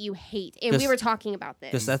Yeah. things that you hate. And we 'Cause- were talking about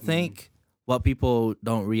this. Because I think what people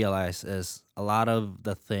don't realize is a lot of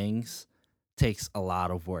the things takes a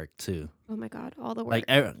lot of work too. Oh my god, all the work. Like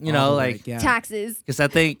you All know, the like work, yeah. Taxes. because I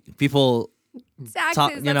think people Taxes,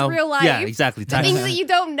 talk, that's you know, real life. yeah, exactly. The things that you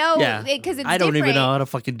don't know Yeah. because it's I don't even different. know how to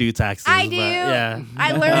fucking do taxes. I but do. yeah.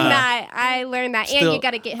 I learned that. And Still, you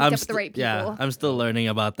got to get hooked up with the right people. Yeah, I'm still learning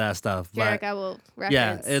about that stuff. Jarek, But I will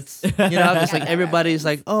yeah, reference. it's you know, it's like everybody's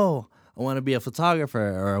like, oh, I want to be a photographer,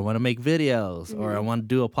 or I want to make videos, or I Mhm. want to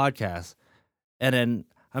do a podcast, and then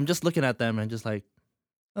I'm just looking at them and just like,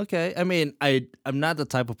 okay. I mean, I'm not the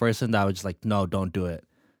type of person that would just like, no, don't do it.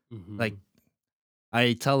 Mhm. Like,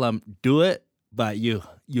 I tell them do it, but you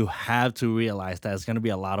have to realize that it's gonna be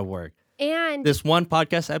a lot of work. And This one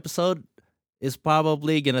podcast episode is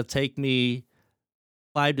probably gonna take me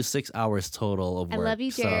 5 to 6 hours total of I work. love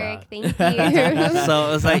you, so- Jarek. Thank you.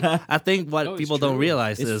 So it's like I think what No, it's people don't true.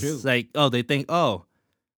 realize It's is true. like, oh, they think, oh,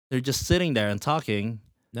 they're just sitting there and talking.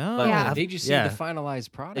 No. But Yeah. They just see yeah. the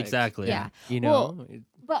finalized product. Exactly. Yeah. You Well, know,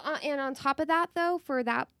 But and on top of that, though, for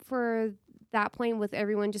that point with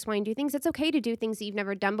everyone just wanting to do things, it's okay to do things that you've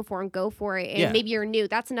never done before and go for it. And Yeah. maybe you're new.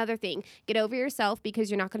 That's another thing. Get over yourself because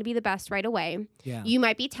you're not going to be the best right away. Yeah. You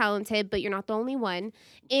might be talented, but you're not the only one.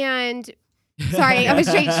 And sorry, I'm a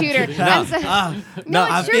straight shooter. No, I'm so- no,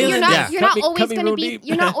 I'm it's true. You're feeling not. that. You're Cut not me- always cut me going to real be. deep.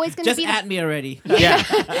 You're not always going to Just be. at me already. Yeah.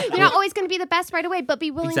 You're not always going to be the best right away, but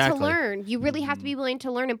be willing Exactly. to learn. You really have to be willing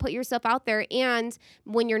to learn and put yourself out there. And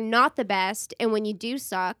when you're not the best, and when you do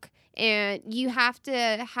suck, and you have to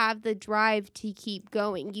have the drive to keep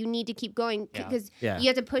going. You need to keep going Yeah. because Yeah. you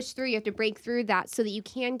have to push through. You have to break through that so that you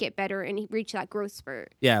can get better and reach that growth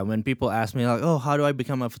spurt. Yeah, when people ask me like, "Oh, how do I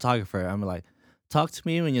become a photographer?" I'm like, "Talk to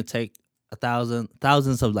me when you take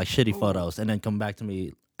thousands of like shitty photos, and then come back to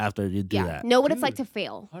me after you do Yeah, that." know what it's like Dude. to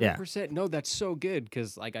fail. 100%. No, that's so good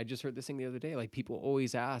because like I just heard this thing the other day. Like people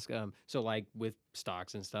always ask, so like with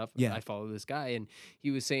stocks and stuff. Yeah. I follow this guy and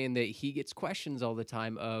he was saying that he gets questions all the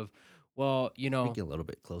time of, well, you know, Make it a little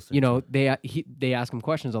bit closer. you know, they ask him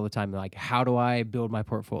questions all the time like, how do I build my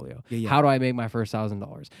portfolio? Yeah, yeah. How do I make my first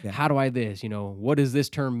 $1,000? Yeah. How do I this? You know, what does this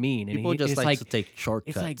term mean? And people he- just it's like to take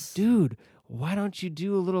shortcuts. it's like, dude, why don't you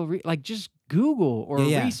do a little like just Google or Yeah,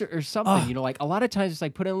 yeah. research or something? Oh. You know, like a lot of times it's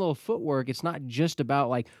like put in a little footwork. It's not just about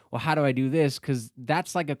like, well, how do I do this? Because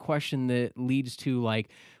that's like a question that leads to like,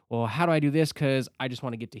 well, how do I do this? Because I just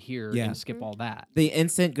want to get to here Yeah. and skip all that. The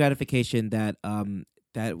instant gratification that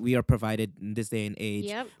that we are provided in this day and age,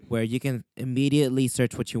 Yep. where you can immediately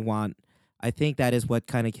search what you want. I think that is what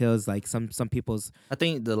kind of kills like some people's I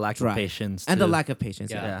think the lack Drive. of patience and the too. lack of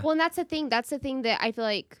patience. Yeah. Yeah. Well, and that's the thing. That's the thing that I feel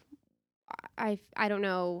like I don't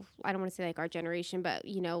know. I don't want to say like our generation, but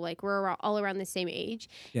you know, like we're all around the same age.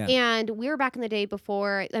 Yeah. And we were back in the day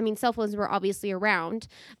before. I mean, cell phones were obviously around,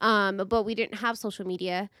 but we didn't have social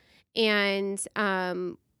media, and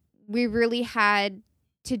we really had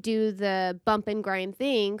to do the bump and grind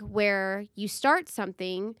thing where you start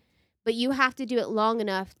something. But you have to do it long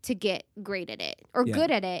enough to get great at it or Yeah. good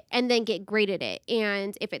at it and then get great at it.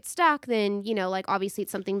 And if it's stuck, then, you know, like obviously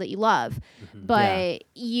it's something that you love. But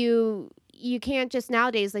you can't just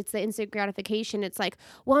nowadays, like it's the instant gratification. It's like,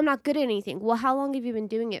 well, I'm not good at anything. Well, how long have you been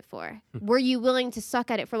doing it for? Were you willing to suck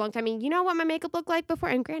at it for a long time? I mean, you know what my makeup looked like before?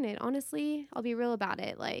 And granted, honestly, I'll be real about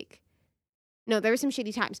it. Like, no, there were some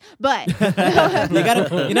shitty times, but You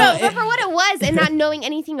gotta, you know, no, but for what it was and not knowing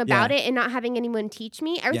anything about Yeah. it and not having anyone teach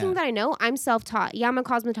me, everything Yeah. that I know, I'm self-taught. Yeah, I'm a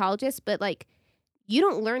cosmetologist, but like you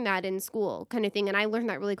don't learn that in school kind of thing. And I learned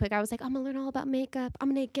that really quick. I was like, I'm gonna learn all about makeup. I'm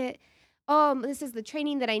gonna get, this is the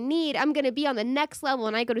training that I need. I'm gonna be on the next level.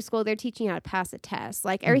 And I go to school, they're teaching you how to pass a test.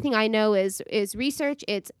 Like everything I know is research.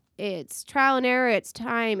 It's trial and error. It's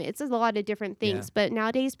time. It's a lot of different things. Yeah. But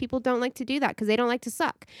nowadays people don't like to do that because they don't like to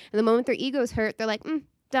suck. And the moment their ego's hurt, they're like,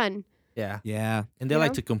 done. Yeah. yeah, And they You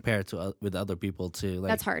like know? to compare to with other people too. Like,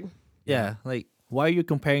 That's hard. yeah, like why are you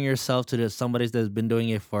comparing yourself to somebody that's been doing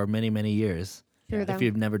it for many years? through if them.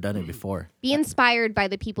 you've never done it before. Be inspired by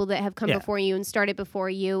the people that have come Yeah. before you and started before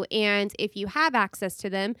you. And if you have access to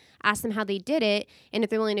them, ask them how they did it. And if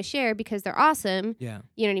they're willing to share because they're awesome, Yeah.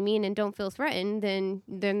 you know what I mean, and don't feel threatened, then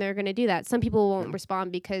they're going to do that. Some people won't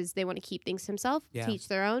respond because they want to keep things to themselves, Yeah. teach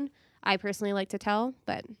their own. I personally like to tell,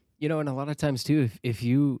 but You know, and a lot of times too, if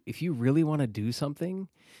you really want to do something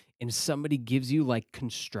and somebody gives you like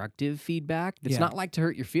constructive feedback, it's Yeah. not like to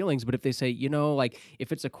hurt your feelings, but if they say, you know, like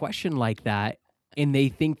if it's a question like that and they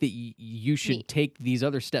think that you should Me. take these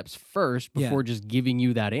other steps first Yeah. before just giving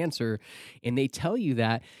you that answer, and they tell you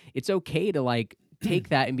that, it's okay to like take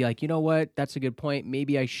that and be like, you know what, that's a good point.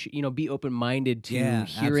 Maybe I should, you know, be open-minded to Yeah,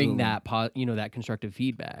 hearing absolutely. that, that constructive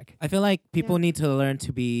feedback. I feel like people Yeah. need to learn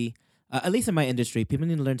to be, at least in my industry, people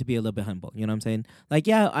need to learn to be a little bit humble. You know what I'm saying? Like,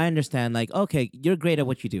 yeah, I understand. Like, okay, you're great at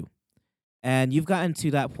what you do, and you've gotten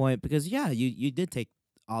to that point because you did take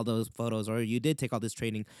all those photos or you did take all this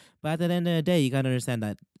training, but at the end of the day, you gotta understand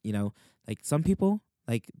that like some people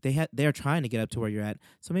like they're trying to get up to where you're at,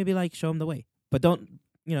 so maybe like show them the way, but don't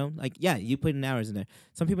like you put in hours in there.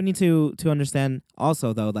 Some people need to understand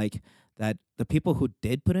also though like that the people who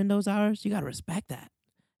did put in those hours, you gotta respect that.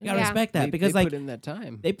 You gotta Yeah. respect that They because like put in that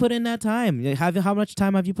time. they put in that time. How much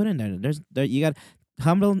time have you put in there? You got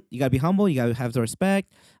humble. You gotta be humble. You gotta have the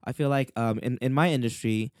respect. I feel like in my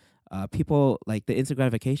industry, people like the instant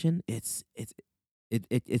gratification. It's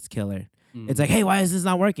killer. It's like, hey, why is this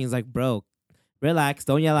not working? It's like, bro, relax.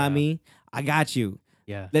 Don't yell at Yeah. me. I got you.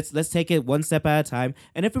 yeah. Let's take it one step at a time.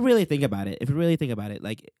 And if you really think about it,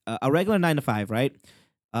 like a regular 9 to 5, right?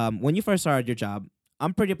 When you first started your job,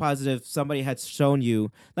 I'm pretty positive somebody had shown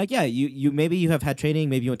you, like, yeah, you maybe you have had training,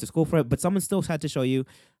 maybe you went to school for it, but someone still had to show you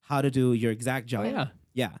how to do your exact Oh job. yeah.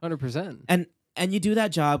 Yeah. 100%. And you do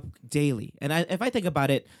that job daily. And if I think about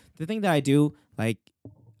it, the thing that I do, like,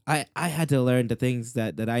 I had to learn the things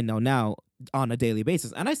that I know now on a daily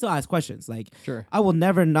basis. And I still ask questions. Like, Sure. I will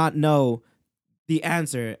never not know the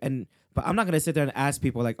answer, but I'm not gonna sit there and ask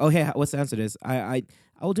people like, oh hey, what's the answer to this? I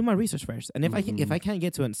will do my research first, and if Mhm. I can't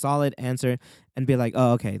get to a solid answer and be like,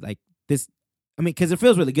 oh okay, like this, I mean, because it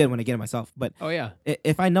feels really good when I get it myself. But Oh yeah.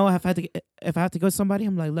 if I know if I have to go to somebody,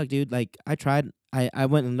 I'm like, look, dude, like I tried, I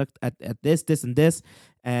went and looked at this, and this,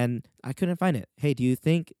 and I couldn't find it. Hey, do you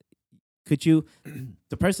think could you,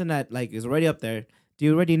 the person that like is already up there? Do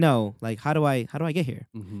you already know like how do I get here?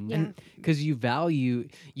 Mm-hmm. yeah. Because you value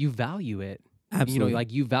it. Absolutely. You know,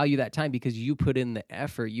 like you value that time because you put in the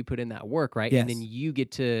effort, you put in that work, right? And then Yes. you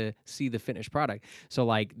get to see the finished product. So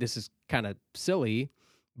like this is kind of silly,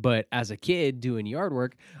 but as a kid doing yard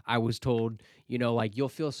work, I was told, you know, like you'll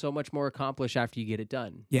feel so much more accomplished after you get it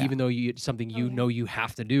done. Yeah. Even though it's something you yeah. know you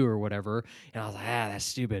have to do or whatever. And I was like, that's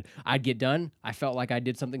stupid. I'd get done. I felt like I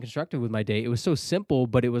did something constructive with my day. It was so simple,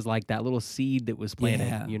 but it was like that little seed that was planted.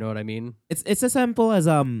 Yeah. You know what I mean? It's as simple as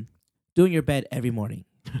doing your bed every morning.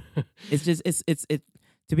 It's just it's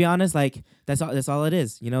to be honest, like that's all it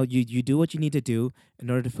is. You know, you do what you need to do in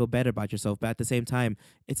order to feel better about yourself, but at the same time,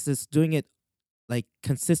 it's just doing it like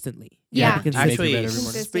consistently. You have to Yeah. consistently- Make your Actually, bed every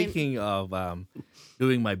morning. Consistent. speaking of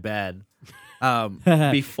doing my bed,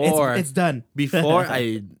 It's- before it's done. before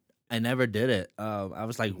I never did it. I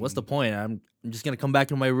was like, what's the point? I'm just gonna come back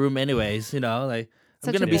to my room anyways. You know, like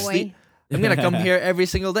Such I'm gonna a be boy. sleep. I'm gonna come here every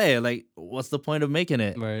single day. Like, what's the point of making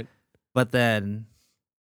it? Right. But then,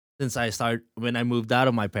 since when I moved out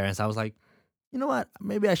of my parents, I was like, you know what?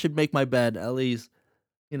 Maybe I should make my bed at least,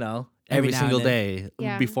 you know, Every every now single and then. day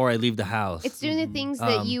Yeah. before I leave the house. It's doing the Mhm. things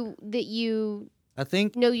that Um, you I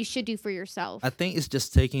think know you should do for yourself. I think it's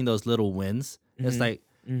just taking those little wins. It's Mhm. like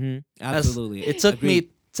Mm-hmm. that's- Absolutely. it took Agreed. me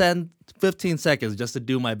 10, 15 seconds just to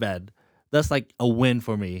do my bed. That's like a win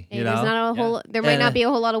for me, Hey, you there's know. not a Yeah. whole. There might And, not be a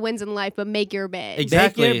whole lot of wins in life, but make your bed.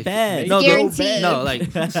 Exactly. Make your bed. No, Guaranteed. those, no,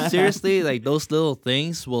 like seriously, like those little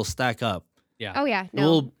things will stack up. Yeah. Oh yeah, It no.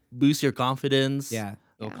 will boost your confidence. Yeah.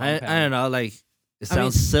 Little Yeah. I compound. don't know, like it I mean-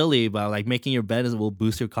 sounds silly, but like making your bed will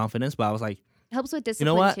boost your confidence. But I was like, Helps with you discipline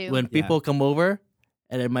know what? too. When Yeah. people come over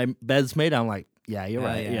and then my bed's made, I'm like, yeah, you're Hell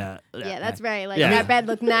right. yeah. Yeah. yeah, that's right. Like Yeah. that bed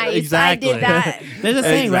looked nice. Exactly. I did that. There's a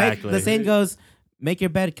saying, right? Exactly. The saying goes, "Make your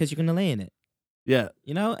bed because you're gonna lay in it." Yeah.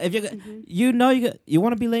 You know, if you Mhm. you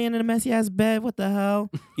want to be laying in a messy ass bed, what the hell?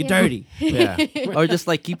 You're Yeah. dirty. Yeah. Or just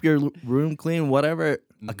like keep your room clean, whatever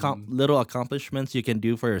Mhm. little accomplishments you can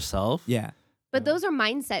do for yourself. Yeah. But those are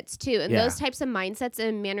mindsets too, and Yeah. those types of mindsets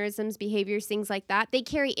and mannerisms, behaviors, things like that, they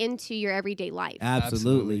carry into your everyday life,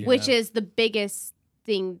 Absolutely. Yeah. which is the biggest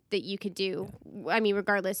thing that you could do. I mean,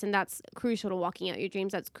 regardless, and that's crucial to walking out your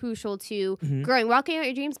dreams. That's crucial to Mhm. growing. Walking out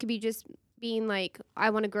your dreams could be just being like, I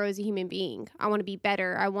want to grow as a human being. I want to be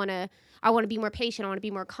better. I want to be more patient. I want to be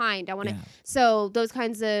more kind. I want to. Yeah. So those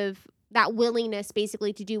kinds of that willingness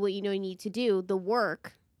basically to do what you know you need to do, the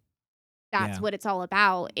work. That's Yeah. what it's all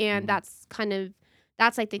about, and Mhm.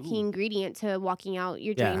 that's like the key ingredient to walking out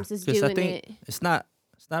your Yeah, dreams is 'cause I doing think it. it's not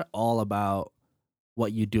all about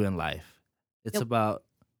what you do in life. It's Nope. about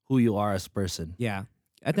who you are as a person. Yeah.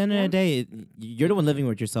 At the end of Yeah. the day, you're the one living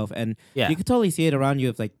with yourself, and Yeah. you can totally see it around you.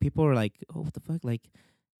 If like people are like, "Oh, what the fuck?" Like,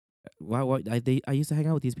 why? I used to hang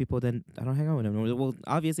out with these people, then I don't hang out with them. Well,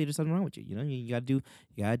 obviously, there's something wrong with you. You know, you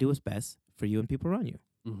gotta do what's best for you and people around you.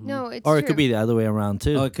 Mhm. No, it's Or it true. could be the other way around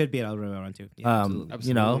too. Oh, it could be another way around too. Yeah, absolutely. Absolutely,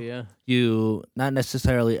 You know, yeah. you not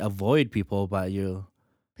necessarily avoid people, but you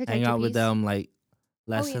Protect hang your out with peace. them like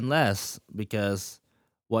less yeah. and less because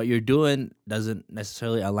what you're doing doesn't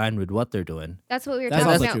necessarily align with what they're doing. That's what we were That's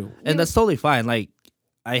talking also about. true. We And were- that's totally fine. Like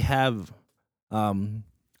I have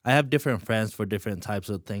different friends for different types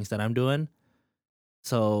of things that I'm doing.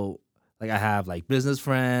 So like I have like business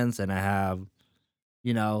friends and I have,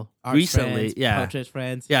 Arts recently, friends, yeah, portrait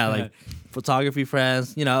friends. yeah, like photography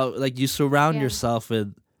friends, like you surround Yeah. yourself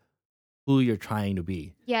with who you're trying to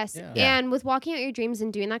be. Yes. Yeah. Yeah. And with walking out your dreams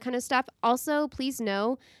and doing that kind of stuff, also please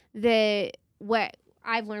know that what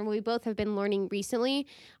I've learned, what we both have been learning recently,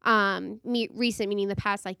 recent meaning the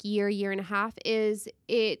past like year and a half, is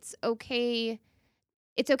it's okay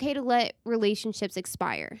to let relationships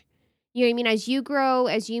expire. You know what I mean? As you grow,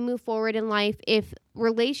 as you move forward in life, if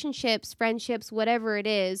relationships, friendships, whatever it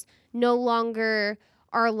is, no longer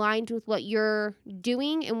are aligned with what you're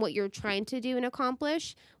doing and what you're trying to do and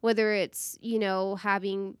accomplish, whether it's,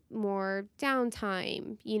 having more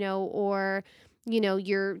downtime, or,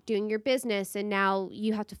 you're doing your business and now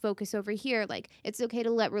you have to focus over here. Like, it's okay to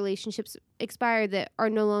let relationships expire that are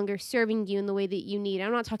no longer serving you in the way that you need.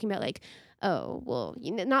 I'm not talking about like, oh, well,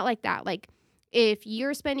 not like that. Like, if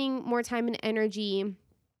you're spending more time and energy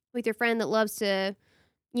with your friend that loves to,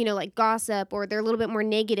 like gossip, or they're a little bit more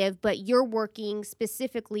negative, but you're working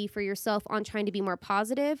specifically for yourself on trying to be more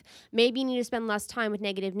positive, maybe you need to spend less time with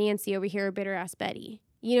negative Nancy over here or bitter ass Betty.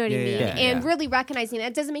 You know what I Yeah, mean? yeah, And yeah. really recognizing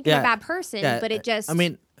that doesn't make them a Yeah, bad person, yeah, but it just, I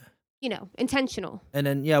mean, intentional. and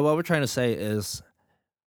then what we're trying to say is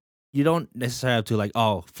you don't necessarily have to like,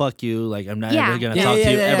 oh, fuck you, like I'm not Yeah. ever gonna talk to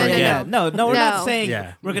you ever no, again. No, we're not No. saying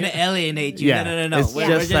Yeah. we're gonna alienate you. Yeah. No. It's We're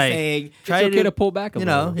just just like, saying Try It's okay to, to pull back a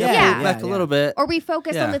little. Yeah. pull back a little bit. Or we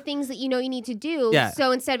focus on Yeah. the things that you know you need to do. Yeah.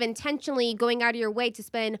 So instead of intentionally going out of your way to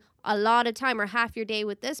spend a lot of time or half your day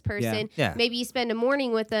with this person, Yeah. maybe you spend a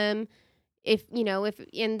morning with them,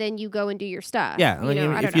 and then you go and do your stuff. Yeah, I mean,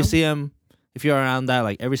 I if don't you know. see him, if you're around that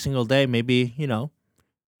like every single day, maybe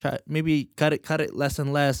maybe cut it less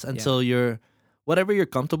and less until you're whatever you're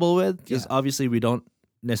comfortable with. Because Yeah. obviously we don't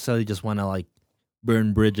necessarily just want to like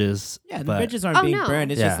burn bridges. yeah, the but bridges aren't Oh, being no.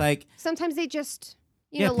 burned. It's Yeah. just like Sometimes they just,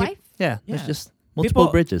 Yeah, life. yeah, Yeah. it's just multiple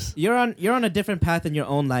People- bridges. you're on a different path in your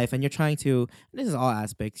own life, and you're trying to. This is all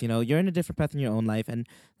aspects, you're in a different path in your own life, and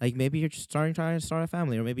like maybe you're just trying to start a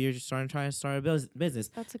family, or maybe you're just trying to start a business.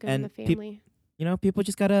 That's a good And one, the peop- family. People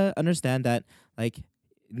just gotta understand that like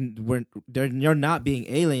you're not being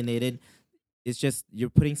alienated. It's just you're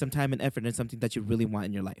putting some time and effort in something that you really want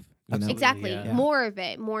in your life. Absolutely. Exactly. Yeah. More of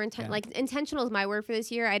it. More Yeah. like intentional is my word for this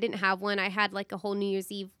year. I didn't have one. I had like a whole New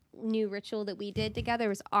Year's Eve new ritual that we did together. It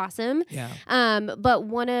was awesome. Yeah. But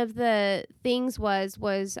one of the things was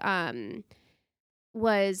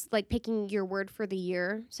like picking your word for the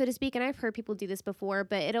year, so to speak. And I've heard people do this before,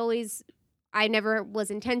 but I never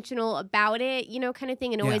was intentional about it, kind of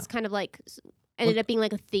thing. And Yeah. always kind of like ended up being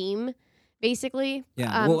like a theme, basically.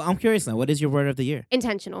 Yeah. Well, I'm curious now. What is your word of the year?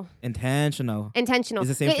 Intentional. Intentional. Intentional. Is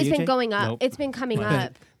the same for It's you, been Jay? going up. Nope. It's been coming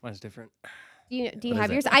up. Mine's different. Do you What is have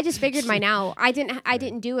that? yours? I just figured mine out. I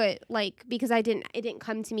didn't do it like because it didn't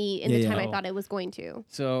come to me in the Yeah, time yeah. I thought it was going to.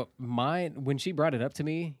 So mine, when she brought it up to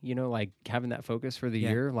me, like having that focus for the Yeah.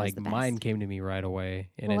 year, That's like the mine best. came to me right away,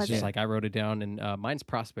 and What it's was just it? like I wrote it down, and mine's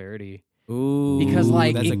prosperity. Ooh. Because,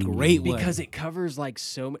 like, that's a it- great one. Because it covers like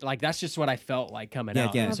so much, like that's just what I felt like coming Yeah,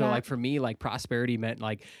 out. yeah. And so Love like that. for me, like prosperity meant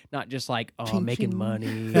like not just like Ching, making ching.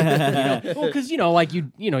 money, well, because like you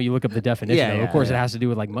look up the definition. Yeah, of yeah, course, yeah. it has to do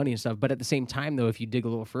with like money and stuff. But at the same time, though, if you dig a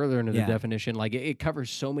little further into Yeah. the definition, like it covers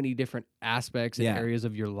so many different aspects and Yeah. areas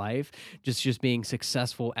of your life. Just being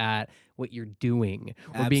successful at what you're doing,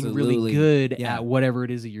 or being Absolutely. really good Yeah. at whatever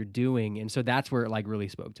it is that you're doing. And so that's where it like really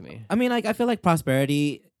spoke to me. I mean, like I feel like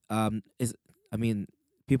prosperity is. I mean,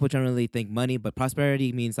 people generally think money, but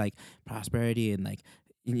prosperity means like prosperity and like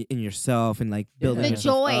in yourself and like building Yeah. The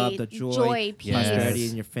yourself joy, up, the joy, peace, prosperity Yes.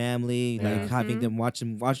 in your family, Yeah. like having Mhm. them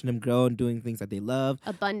watching them grow and doing things that they love.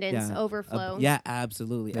 abundance, Yeah. overflow. Yeah,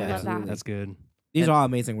 absolutely, Yeah, love that. absolutely. That's good. These And- are all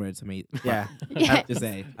amazing words. I mean, Yeah. Yeah. just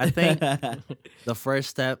say. I think the first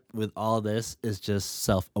step with all this is just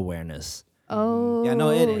self-awareness. Oh. Yeah, no,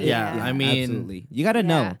 it is. Yeah, I mean- absolutely. You gotta Yeah.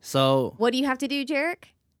 know. So What do you have to do, Jarek?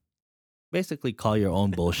 basically, call your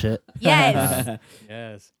own bullshit. Yes.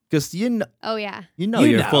 Yes. Because Oh yeah. you know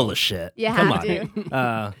You you're know. full of shit. You Come have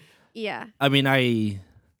on. to. Yeah. I mean,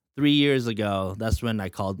 3 years ago, that's when I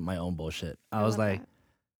called my own bullshit. I was love like, that.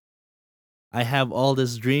 I have all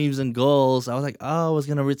these dreams and goals. I was like, oh, I was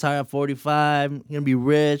gonna retire at 45, I'm gonna be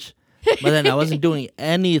rich. But then I wasn't doing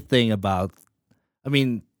anything about. I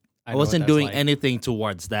mean, I know what wasn't that's doing like. anything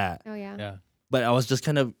towards that. Oh yeah. Yeah. But I was just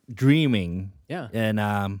kind of dreaming, Yeah. and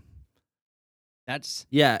That's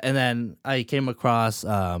yeah. And then I came across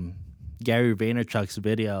Gary Vaynerchuk's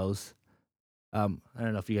videos. I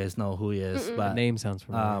don't know if you guys know who he is, Mm-mm. but name sounds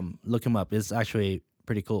familiar. look him up. It's actually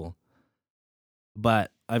pretty cool.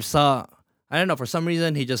 But I don't know, for some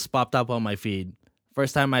reason he just popped up on my feed.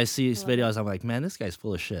 First time I see his Love it. videos, I'm like, man, this guy's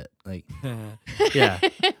full of shit. Like, yeah,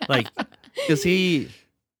 like, because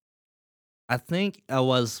I think I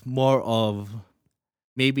was more of,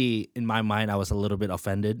 maybe in my mind, I was a little bit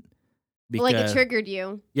offended. Like it triggered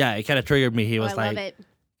you. Yeah, it kind of triggered me. He Oh, was I love like, it.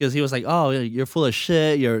 because he was like, oh, you're full of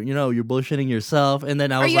shit. You're bullshitting yourself. And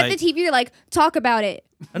then I Are was you like, at the TV? You're like, talk about it.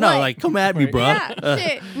 no, What? like, come at me, bro. Yeah, Uh,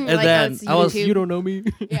 shit. and Like, then it's I was- YouTube. you don't know me.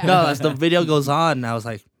 Yeah. No, as the video goes on, I was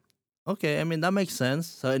like, okay, I mean that makes sense.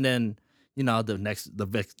 So and then the next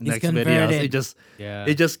videos, converted. Yeah.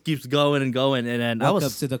 it just keeps going and going, and then Welcome I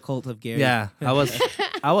was to the cult of Gary. yeah, I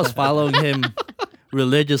was following him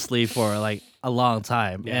religiously for like a long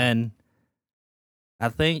time, Yeah. and I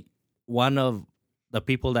think one of the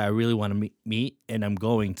people that I really want to meet and I'm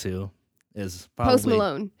going to is probably Post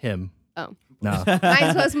Malone. him. Oh. No,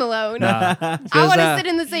 Mine's Post Malone. No. I 'Cause, want to sit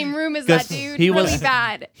in the same room as that 'cause dude. he Really was-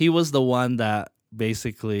 bad. he was the one that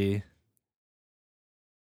basically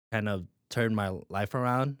kind of turned my life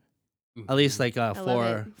around. At least like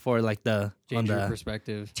love for like the change your on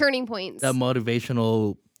perspective. Turning points. the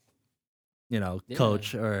motivational, Yeah.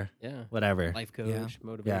 coach or Yeah. whatever. Life coach, Yeah.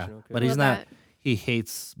 motivational Yeah, coach. but he's Love not. that. He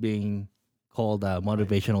hates being called a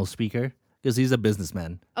motivational speaker because he's a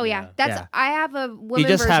businessman. Oh yeah, Yeah. that's. Yeah. I have a woman. He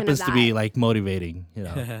just version happens of to that. be like motivating, you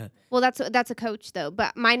know. Well, that's a coach though.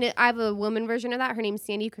 But mine, I have a woman version of that. Her name's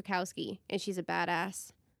Sandy Krakowski, and she's a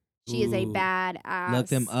badass. She is a Ooh. badass. Look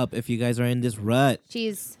them up if you guys are in this rut.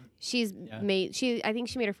 She's Yeah. made. I think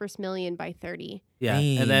she made her first million by 30. Yeah,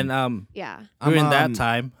 and then Yeah. during I'm, that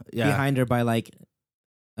time, yeah, behind her by like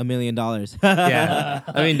 $1 million. yeah.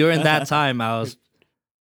 I mean, during that time,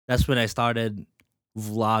 that's when I started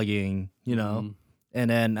vlogging, you know. Mhm. And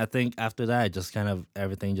then I think after that,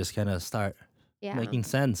 everything just kind of start Yeah. making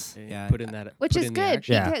sense. Yeah. Put in that. Which put is in the good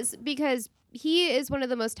action. Yeah. because he is one of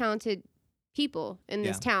the most talented people in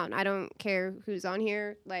this Yeah. town. I don't care who's on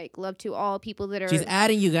here. Like, love to all people that are. She's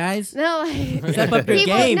adding you guys. no, Step up your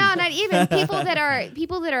people. game. No, not even people that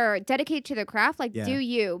are dedicated to their craft. Like, Yeah. do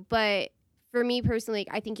you? But for me personally,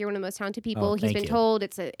 I think you're one of the most talented people. Oh, He's thank been you. told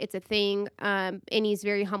it's a thing, and he's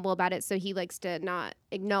very humble about it. So he likes to not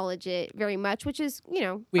acknowledge it very much, which is We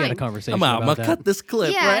fine. had a conversation I'm about gonna that. cut this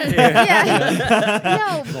clip Yeah. right here.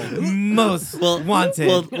 Yeah. No. Most We'll- wanted.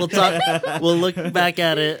 We'll talk. We'll look back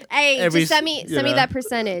at it. Hey, Every just send me you know. that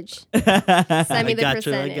percentage. Send me I the gotcha, I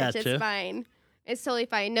percentage. gotcha. It's fine. It's totally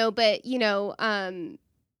fine. No, but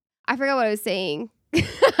I forgot what I was saying.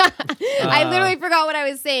 I literally forgot what I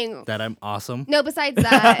was saying. That I'm awesome. No, besides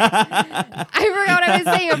that, I forgot what I was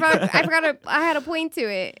saying. I forgot. I had a point to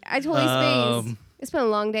it. I totally spaced. It's been a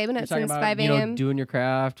long day. I've been You're up talking since about, 5 a.m. doing your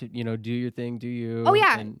craft, do your thing, do you. Oh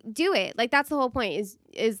yeah, and do it. Like that's the whole point. Is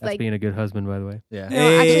that's like being a good husband, by the way. Yeah.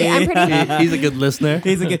 No, actually, I'm pretty. He's a good listener.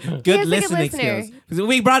 He's a good He is a good listening listener. skills. 'Cause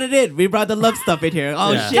we brought it in. We brought the love stuff in here.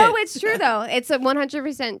 Oh Yeah. shit. No, it's true though. It's a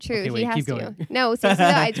 100% true. Okay, he wait, has keep to. going. No, seriously,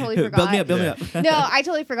 though, I totally forgot. Build me up. Build me Yeah. up. No, I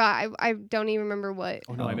totally forgot. I don't even remember what.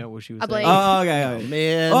 Oh no, I meant what she was I saying. blame- Oh, okay. Oh okay.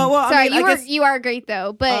 man. Oh, well, Sorry, I mean, I guess, you are great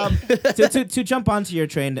though, but to jump onto your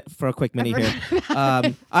train for a quick minute here.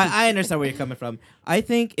 I understand where you're coming from. I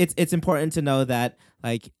think it's important to know that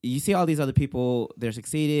like you see all these other people, they're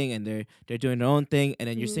succeeding and they're doing their own thing, and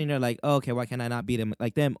then you're Mhm. sitting there like, oh, okay, why can't I not be them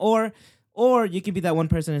like them? Or you can be that one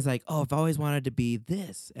person who's like, oh, I've always wanted to be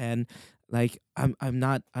this, and like I'm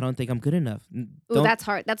not. I don't think I'm good enough. ooh, Don't- that's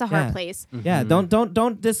hard. That's a hard yeah. place. yeah.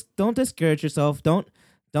 Mhm. Don't discourage yourself. Don't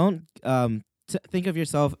think of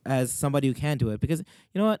yourself as somebody who can do it, because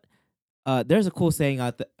you know what? There's a cool saying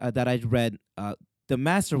out that I read. The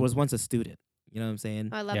master was once a student. You know what I'm saying?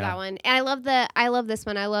 I love Yeah. that one, and I love this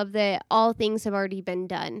one. I love that all things have already been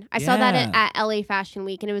done. I saw that Yeah. at LA Fashion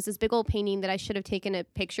Week, and it was this big old painting that I should have taken a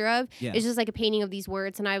picture of. Yeah. It's just like a painting of these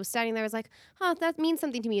words, and I was standing there. I was like, "Oh, that means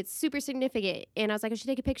something to me. It's super significant." And I was like, "I should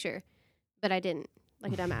take a picture," but I didn't,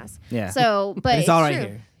 like a dumbass. Yeah. So, but But it's all right true.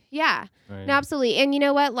 here. Yeah. Right. No, absolutely. And you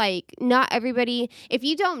know what? Like, not everybody, if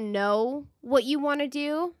you don't know what you want to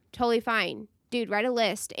do, totally fine. Dude, write a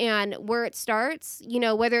list. And where it starts, you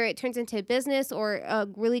know, whether it turns into a business or a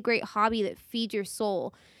really great hobby that feeds your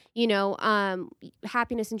soul, you know,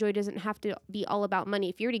 happiness and joy doesn't have to be all about money.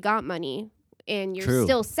 If you already got money and you're True.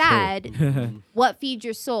 still sad, Mhm. what feeds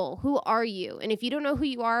your soul? Who are you? And if you don't know who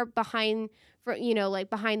you are behind, for you know, like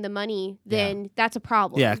behind the money, then that's a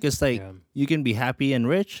problem. Yeah, because like Yeah. you can be happy and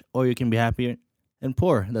rich, or you can be happy and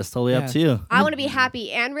poor. That's totally Yeah. up to you. I want to be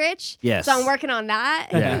happy and rich. Yes. So I'm working on that.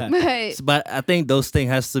 Yeah. But But I think those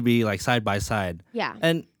things has to be like side by side. yeah.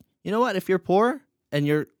 And you know what? If you're poor and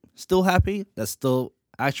you're still happy, that's still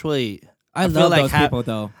actually. I feel love like those people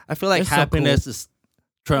though. I feel like They're so happiness is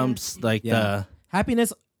trumps like Yeah.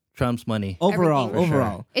 Happiness trumps money. overall, Everything. For sure.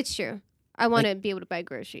 overall. It's true. I want to be able to buy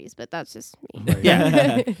groceries, but that's just me. Right.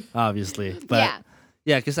 Yeah. Obviously, but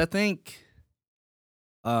yeah. because I think,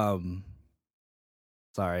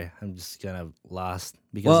 sorry, I'm just kind of lost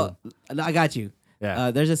because Well, I got you.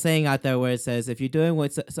 yeah, There's a saying out there where it says, if you're doing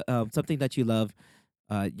something that you love,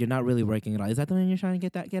 you're not really working at all. Is that the one you're trying to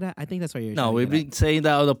get at? I think that's what you're. no, trying we've to get been saying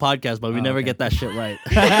that on the podcast, but we Oh, never okay. get that shit right.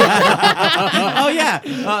 at. Oh yeah.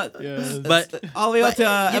 But all the way up to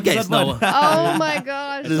you guys episode know. one. Oh my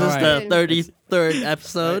gosh. This is Alright. the 33rd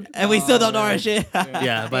episode. and we still don't know our shit.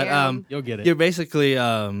 Yeah, but Damn. You'll get it. you're basically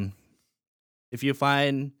if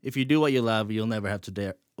you do what you love, you'll never have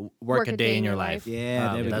to work a day in your life.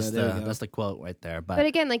 Yeah, there we that's go. There the we go. that's the quote right there. But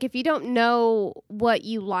again, like if you don't know what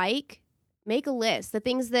you like, make a list. The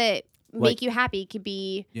things that make you happy could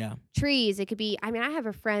be Yeah. trees. It could be, I mean, I have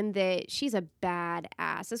a friend that she's a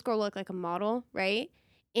badass. This girl looked like a model, right?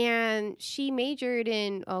 And she majored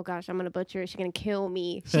in, oh gosh, I'm going to butcher it. She's going to kill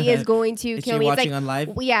me. She is going to Is kill she me. It's watching like, on live?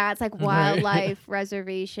 yeah, it's like wildlife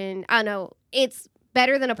reservation. I don't know. It's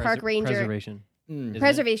better than a park ranger. Preservation. Mm. Isn't it?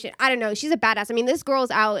 Preservation. I don't know. She's a badass. I mean, this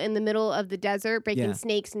girl's out in the middle of the desert breaking Yeah.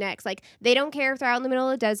 snakes' necks. Like, they don't care if they're out in the middle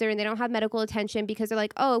of the desert and they don't have medical attention because they're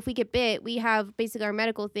like, oh, if we get bit, we have basically our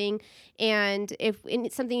medical thing. And if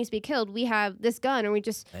something needs to be killed, we have this gun or we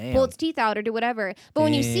just Damn. pull its teeth out or do whatever. But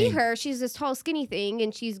when you see Dang. her, she's this tall, skinny thing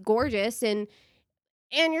and she's gorgeous. And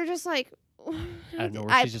you're just like, Out of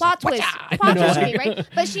nowhere, she's just plot like, twist. "Watcha!" Plot You know, twist for me, like- right?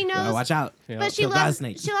 But she knows. Yeah, watch out. Yeah. But she Kill loves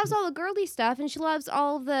snakes. she loves all the girly stuff and she loves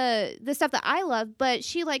all the stuff that I love, but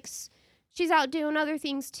she's out doing other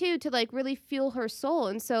things too to like really fuel her soul.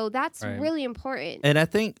 And so that's Right. really important. And I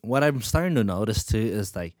think what I'm starting to notice too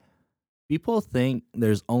is like people think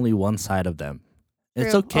there's only one side of them.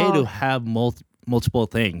 It's True. okay Oh. to have multiple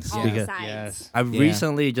things All because sides. Yes. I've Yeah.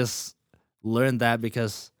 recently just learned that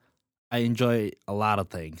because I enjoy a lot of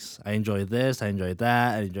things. I enjoy this, I enjoy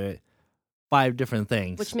that, I enjoy 5 different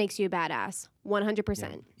things. Which makes you a badass.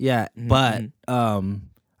 100%. yeah, Mhm, but mhm.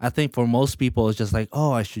 I think for most people it's just like,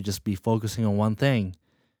 oh, I should just be focusing on one thing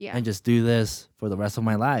Yeah. and just do this for the rest of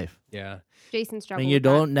my life. Yeah. Jason struggled. And you with that.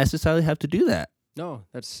 don't necessarily have to do that. No,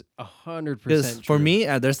 that's 100%. Because for true. me,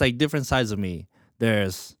 there's like different sides of me.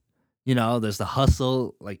 There's, there's the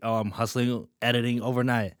hustle, like, oh, I'm hustling, editing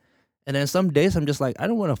overnight. And then some days I'm just like, I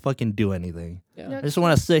don't want to fucking do anything. Yeah. No, I just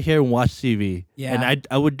want to sit here and watch TV. Yeah. And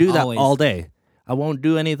I would do that Always. all day. I won't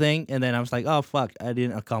do anything. And then I was like, oh, fuck, I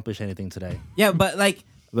didn't accomplish anything today. Yeah, but like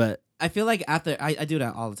But I feel like after I do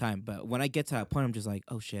that all the time, but when I get to that point, I'm just like,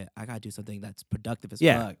 oh shit, I gotta do something that's productive as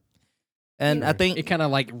Yeah. fuck. and I think it kind of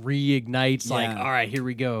like reignites, like, Yeah. all right, here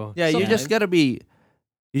we go. yeah, you just gotta be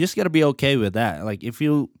okay with that. Like if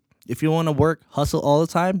you want to work, hustle all the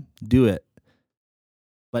time, do it.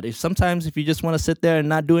 But if you just want to sit there and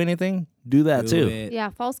not do anything, do that Do too. it. Yeah,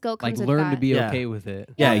 false guilt comes like with learn that. to be Yeah. okay with it.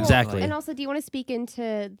 Yeah, well, exactly. And also, do you want to speak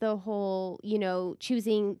into the whole,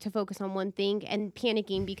 choosing to focus on one thing and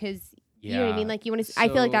panicking because you know what I mean? Like you want to. I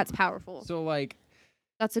feel like So- that's powerful. So like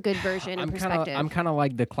That's a good version and perspective. I'm kind of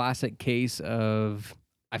like the classic case of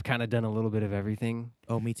I've kind of done a little bit of everything,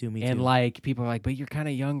 Oh, me too. Me and too. like people are like, but you're kind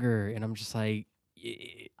of younger, and I'm just like,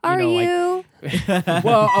 Are know, you? Like,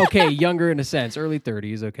 well, okay, younger in a sense, early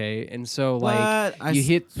 30s, okay, and so like What? you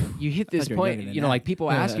hit this thought you were point, younger than you know, that. like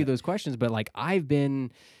people ask you those questions, but like I've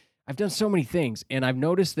been I've done so many things, and I've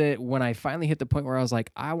noticed that when I finally hit the point where I was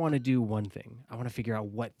like, I want to do one thing. I want to figure out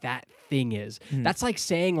what that thing is. Mhm. That's like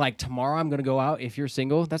saying like tomorrow I'm going to go out if you're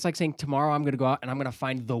single. That's like saying tomorrow I'm going to go out and I'm going to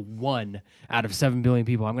find the one out of 7 billion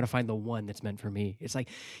people. I'm going to find the one that's meant for me. It's like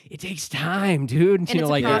it takes time, dude. And you know, it's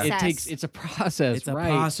a like process. it's a process, It's a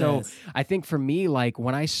right? So process. I think for me, like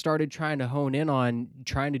when I started trying to hone in on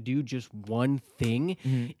trying to do just one thing,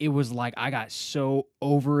 Mhm. it was like I got so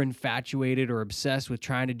over infatuated or obsessed with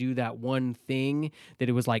trying to do that one thing that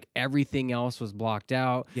it was like everything else was blocked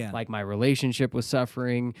out. Yeah. Like my relationship was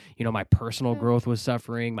suffering, you know, my personal Yeah. growth was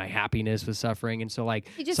suffering, my happiness was suffering. And so like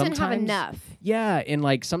You just didn't have sometimes- enough. Yeah, and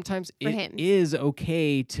like sometimes For it him. is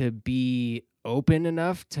okay to be open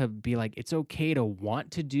enough to be like it's okay to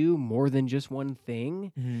want to do more than just one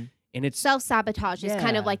thing. Mhm. And it's Self-sabotage is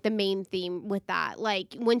kind of Yeah. like the main theme with that.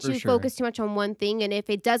 Like once For you sure. focus too much on one thing, and if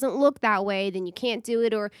it doesn't look that way, then you can't do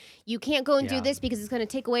it, or you can't go and do Yeah. this because it's going to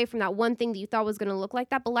take away from that one thing that you thought was going to look like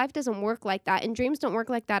that. But life doesn't work like that, and dreams don't work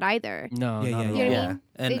like that either. no, Yeah, not yeah, at You know all. what I Yeah. mean?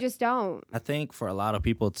 And They just don't. I think for a lot of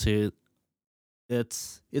people too,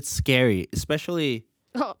 it's scary, especially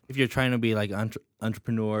Oh, if you're trying to be like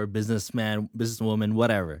entrepreneur, businessman, businesswoman,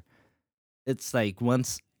 whatever. It's like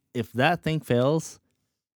once if that thing fails,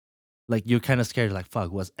 like you're kind of scared. Like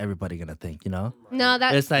fuck, what's everybody gonna think? You know? no,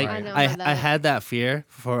 that's It's like I, know I about that. had that fear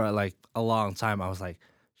for like a long time. I was like,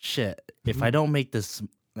 shit, if I don't make this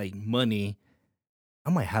like money, I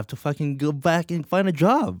might have to fucking go back and find a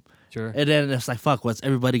job. Sure. And then it's like, fuck, what's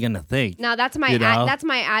everybody gonna think? No, that's my You know? that's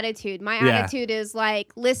my attitude. My Yeah. attitude is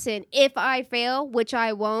like, listen, if I fail, which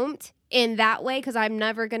I won't in that way, because I'm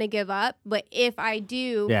never gonna give up. But if I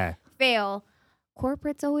do Yeah, fail,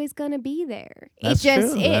 corporate's always gonna be there. That's it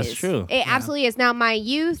just true. is. That's true. It absolutely is. Now my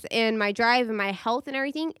youth and my drive and my health and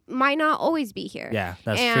everything might not always be here. yeah,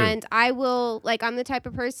 that's and I will, like, I'm the type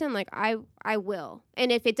of person, like, I will.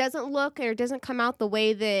 And if it doesn't look or it doesn't come out the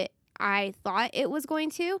way that I thought it was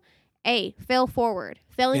going to, fail forward.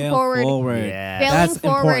 Failing Fail forward. forward. Yeah. Failing That's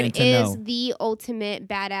forward important to is know. the ultimate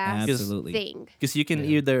badass Absolutely. thing. Because you can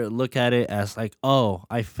Yeah. either look at it as like, oh,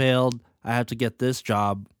 I failed, I have to get this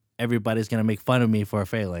job. Everybody's gonna make fun of me for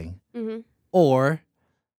failing. Hmm. Or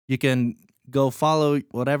you can go follow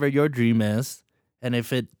whatever your dream is, and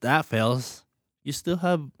if that fails, you still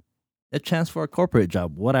have a chance for a corporate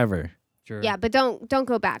job, whatever. Sure. Yeah, but don't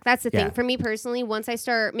go back. That's the thing. Yeah. For me personally, once I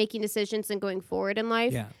start making decisions and going forward in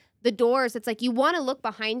life, Yeah. the doors, it's like you want to look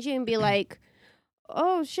behind you and be like,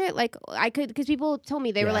 oh shit, like I could, because people told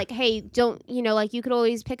me they were Yeah. like, hey, don't, like you could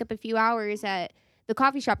always pick up a few hours at the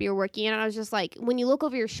coffee shop you were working in. And I was just like, when you look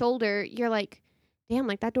over your shoulder, you're like, damn,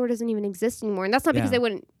 like that door doesn't even exist anymore. And that's not because Yeah. they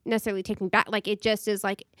wouldn't necessarily take me back. Like it just is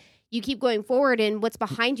like, you keep going forward and what's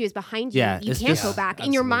behind you is behind you. Yeah, You it's can't just- go back.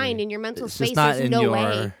 In your mind, absolutely. in your mental It's space, just not there's in no your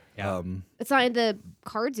way. Yeah. It's not in the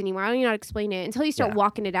cards anymore. I don't even know how to explain it. Until you start Yeah.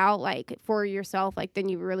 walking it out like for yourself, like then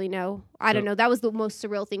you really know. I don't So- know. That was the most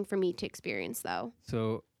surreal thing for me to experience though.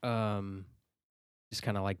 So, just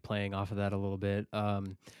kind of like playing off of that a little bit.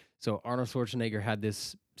 So Arnold Schwarzenegger had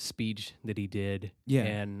this speech that he did, Yeah.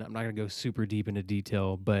 and I'm not gonna go super deep into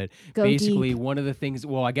detail, but Go basically deep. one of the things.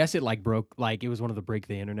 Well, I guess it like broke, like it was one of the break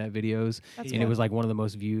the internet videos, That's and cool. it was like one of the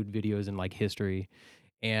most viewed videos in like history.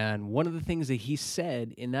 And one of the things that he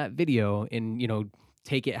said in that video, and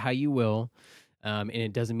take it how you will. And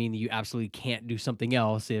it doesn't mean that you absolutely can't do something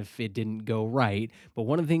else if it didn't go right. But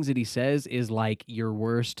one of the things that he says is like your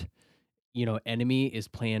worst, enemy is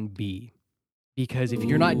plan B. Because if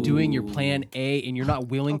you're not doing your plan A and you're not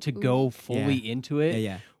willing to go fully into it,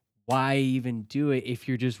 Yeah. why even do it if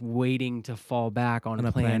you're just waiting to fall back on, On a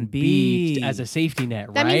a plan plan B B. as a safety net,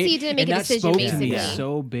 right? That means you didn't make and a that decision, spoke to me basically.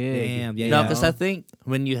 so big. Damn, yeah, you No, yeah. because know? I think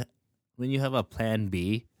when you have a plan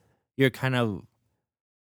B, you're kind of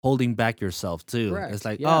holding back yourself too. Correct, It's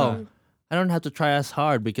like, yeah. oh, I don't have to try as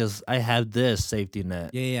hard because I have this safety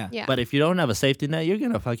net. Yeah. Yeah. But if you don't have a safety net, you're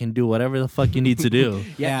gonna fucking do whatever the fuck you need to do.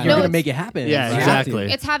 Yeah. You're No, gonna it's- make it happen. Yeah, right? exactly.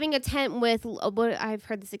 It's having a tent with what I've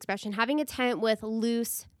heard this expression, having a tent with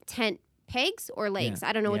loose tent pegs or legs.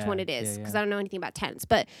 I don't know which Yeah, one it is yeah, because yeah. I don't know anything about tents,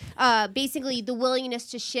 but basically the willingness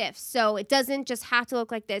to shift. So it doesn't just have to look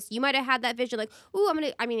like this. You might have had that vision like, ooh,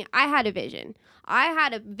 I had a vision. I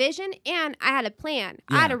had a vision and I had a plan.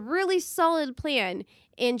 I had Yeah. a really solid plan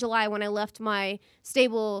in July when I left my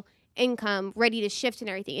stable income ready to shift and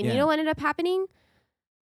everything. And you Yeah. know what ended up happening?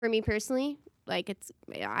 For me personally, like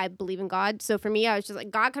I believe in God. So for me, I was just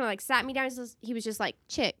like, God kind of like sat me down. He was just like,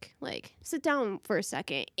 chick, like sit down for a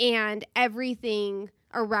second. And everything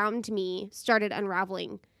around me started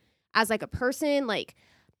unraveling as like a person, like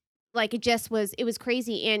it was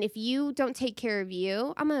crazy. And if you don't take care of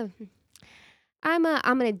you, I'm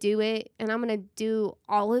gonna do it and I'm gonna do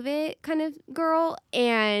all of it kind of girl.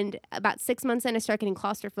 And about 6 months in, I start getting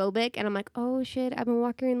claustrophobic, and I'm like, oh shit, I've been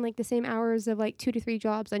working like the same hours of like 2 to 3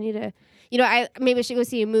 jobs. I need to, I maybe I should go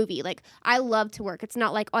see a movie. Like I love to work. It's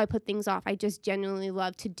not like, oh, I put things off. I just genuinely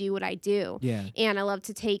love to do what I do. Yeah. And I love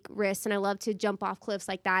to take risks, and I love to jump off cliffs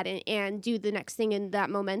like that and do the next thing in that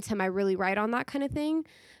momentum. I really ride on that kind of thing.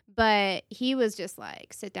 But he was just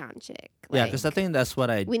like, sit down, chick. Yeah, Like, because I think that's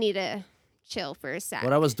what we need to chill for a sec.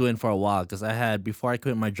 what I was doing for a while. Because I had, before I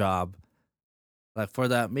quit my job, like for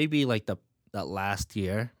that, maybe like that last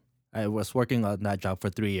year, I was working on that job for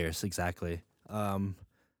 3 years exactly.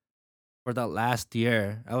 For that last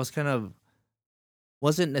year, I was kind of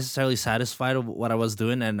wasn't necessarily satisfied with what I was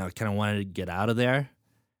doing, and I kind of wanted to get out of there.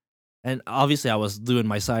 And obviously, I was doing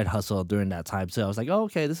my side hustle during that time, so I was like, "Oh,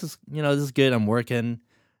 okay, this is good. I'm working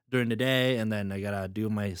during the day, and then I gotta do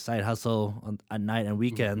my side hustle at night and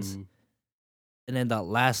weekends." Mhm. And then the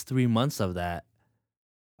last 3 months of that,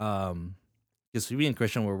 because me and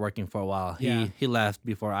Christian were working for a while. Yeah. He left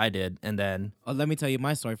before I did, and then Oh, let me tell you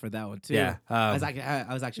my story for that one too. yeah, I was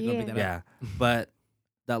actually gonna bring that up. yeah. But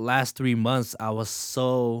that last 3 months, I was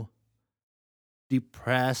so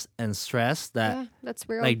depressed and stressed that Yeah, that's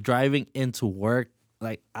real. like driving into work,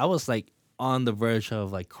 like I was like on the verge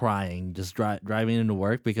of like crying, just driving into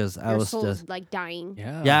work because I Your was soul's just like dying.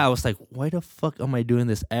 yeah, I was like, why the fuck am I doing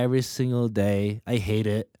this every single day? I hate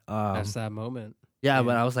it. That's that moment. Yeah,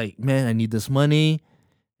 but Yeah. I was like, man, I need this money,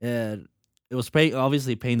 and it was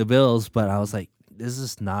obviously paying the bills, but I was like, this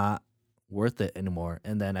is not worth it anymore.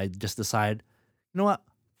 And then I just decide, you know what,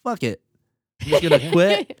 fuck it, I'm just gonna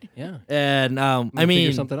quit. Yeah. And I Figure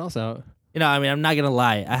mean, something else out. I'm not gonna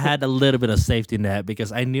lie, I had a little bit of safety net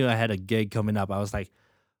because I knew I had a gig coming up. I was like,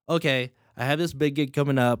 okay, I have this big gig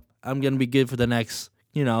coming up. I'm gonna be good for the next,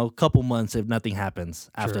 couple months if nothing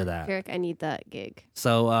happens after Sure. that. Eric, I need that gig.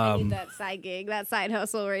 So I need that side gig, that side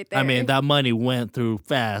hustle right there. I mean, that money went through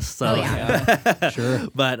fast. So Oh, yeah. Sure.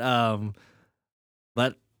 But I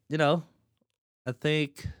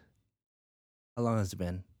think how long has it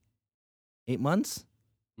been? 8 months.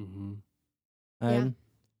 Mm-hmm. I'm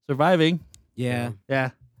surviving. Yeah. Yeah.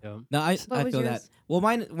 Yeah. No, I What was feel yours? that. Well,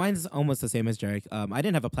 mine's almost the same as Jarek. I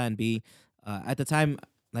didn't have a plan B. At the time,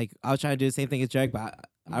 like I was trying to do the same thing as Jarek, but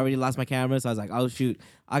I already lost my camera, so I was like, oh shoot,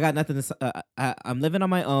 I got nothing to. I'm living on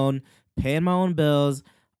my own, paying my own bills.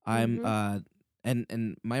 I'm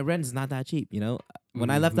and my rent is not that cheap. When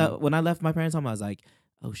I left Mhm. when I left my parents' home, I was like,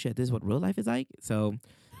 oh shit, this is what real life is like. So,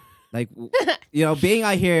 like, being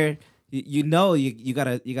out here, you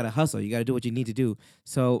gotta hustle. You gotta do what you need to do.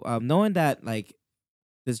 So, knowing that like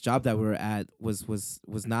this job that we were at was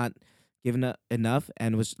not given enough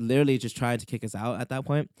and was literally just trying to kick us out at that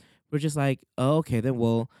point, we're just like, oh, okay, then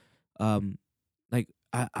we'll, like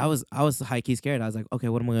I was high key scared. I was like, okay,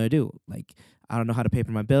 what am I gonna do? Like, I don't know how to pay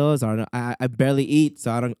for my bills. I barely eat,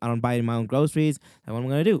 so I don't buy my own groceries. And what am I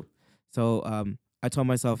gonna do? So I told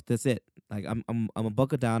myself, that's it. Like I'm a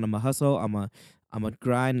buckle down. I'm a hustle. I'm a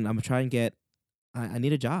grind. And I'm gonna try and get. I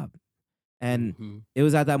need a job. And Mhm. it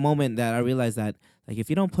was at that moment that I realized that like if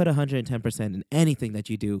you don't put 110% in anything that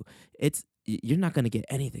you do, you're not gonna get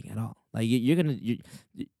anything at all. Like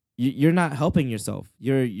you're not helping yourself.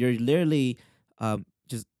 You're literally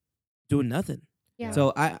just doing nothing. Yeah.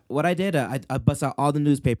 So what I did, I bust out all the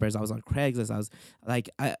newspapers. I was on Craigslist. I was like,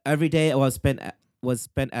 every day I was spent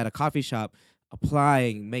at a coffee shop,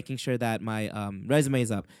 applying, making sure that my resume is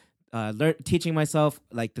up, teaching myself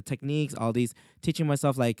like the techniques, all these, teaching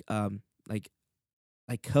myself like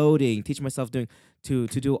coding, teaching myself to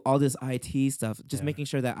do all this IT stuff, just Yeah. making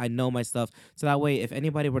sure that I know my stuff. So that way, if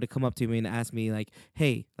anybody were to come up to me and ask me like,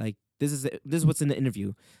 hey, like this is what's in the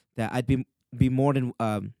interview, that I'd be more than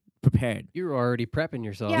prepared. You were already prepping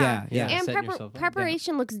yourself. Yeah. And setting yourself up.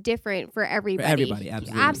 preparation looks different for everybody. everybody,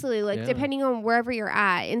 absolutely. Absolutely, like Yeah. depending on wherever you're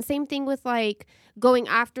at. And same thing with like going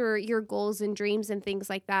after your goals and dreams and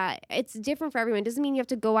things like that. It's different for everyone. It doesn't mean you have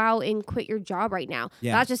to go out and quit your job right now.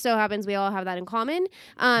 Yeah. That just so happens we all have that in common.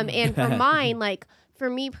 And for mine, like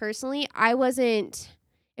for me personally, I wasn't.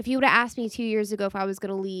 If you would have asked me 2 years ago if I was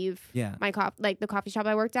gonna leave Yeah. my the coffee shop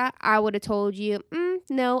I worked at, I would have told you,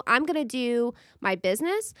 no, I'm gonna do my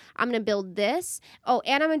business. I'm gonna build this. Oh,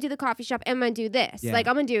 and I'm gonna do the coffee shop. And I'm gonna do this. Yeah. Like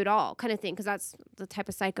I'm gonna do it all, kind of thing, because that's the type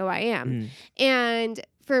of psycho I am. Mm. And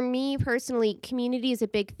for me personally, community is a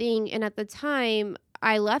big thing. And at the time,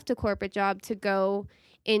 I left a corporate job to go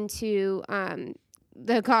into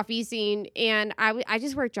the coffee scene, and I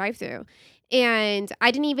just worked drive-through. And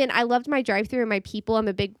I loved my drive-through and my people.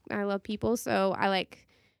 I love people, so I like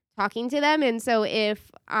talking to them. And so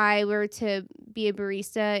if I were to be a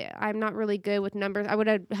barista, I'm not really good with numbers. I would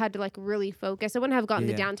have had to like really focus. I wouldn't have gotten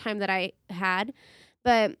Yeah. the downtime that I had.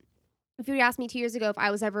 But if you would ask me 2 years ago if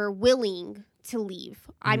I was ever willing to leave,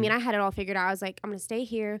 I mean, I had it all figured out. I was like, I'm going to stay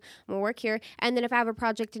here. I'm going to work here. And then if I have a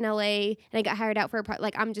project in LA and I got hired out for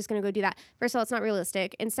like, I'm just going to go do that. First of all, it's not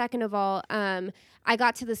realistic. And second of all, I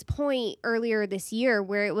got to this point earlier this year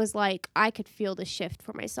where it was like, I could feel the shift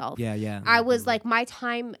for myself. Yeah. I was like, my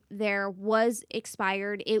time there was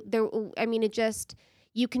expired. It just,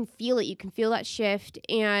 you can feel it. You can feel that shift.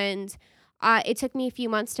 And it took me a few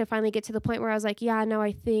months to finally get to the point where I was like, yeah, no,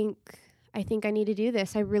 I think I need to do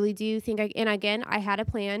this. I really do think and again, I had a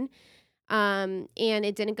plan. And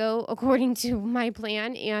it didn't go according to my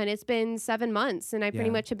plan. And it's been 7 months and I pretty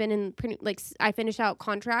much have been I finished out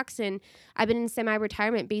contracts and I've been in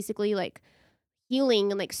semi-retirement, basically like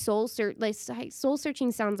healing and like soul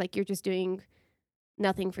searching sounds like you're just doing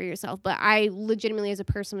nothing for yourself. But I legitimately as a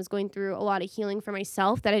person was going through a lot of healing for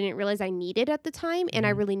myself that I didn't realize I needed at the time. And I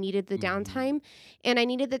really needed the downtime and I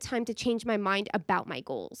needed the time to change my mind about my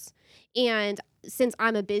goals. And since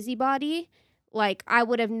I'm a busybody, like I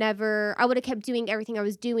would have kept doing everything I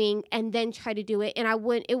was doing and then try to do it. And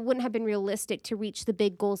it wouldn't have been realistic to reach the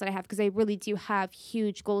big goals that I have because I really do have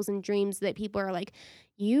huge goals and dreams that people are like,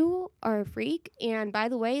 you are a freak. And by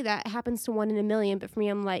the way, that happens to 1 in a million. But for me,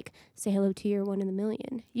 I'm like, say hello to your 1 in a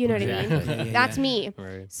million. You know what I mean? That's me.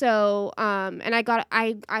 Right. So, and I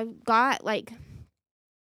got like,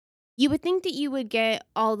 you would think that you would get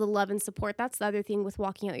all the love and support. That's the other thing with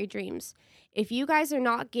walking out your dreams. If you guys are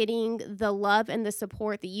not getting the love and the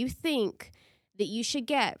support that you think that you should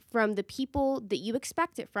get from the people that you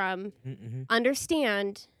expect it from,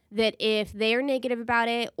 understand that if they're negative about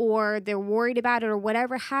it or they're worried about it or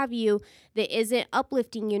whatever have you that isn't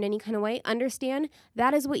uplifting you in any kind of way, understand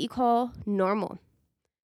that is what you call normal.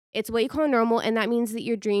 It's what you call normal, and that means that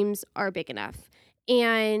your dreams are big enough.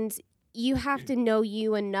 And you have to know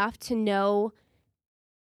you enough to know,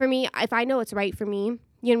 for me, if I know what's right for me,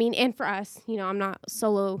 you know what I mean? And for us, I'm not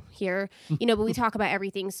solo here, but we talk about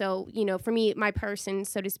everything. So, for me, my person,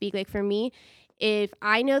 so to speak, like for me, if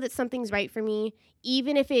I know that something's right for me,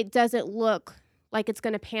 even if it doesn't look like it's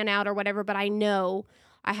going to pan out or whatever, but I know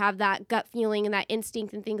I have that gut feeling and that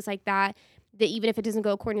instinct and things like that, that even if it doesn't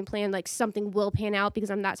go according to plan, like something will pan out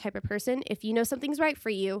because I'm that type of person. If you know something's right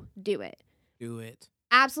for you, do it. Do it.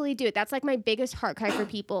 Absolutely do it. That's like my biggest heart cry for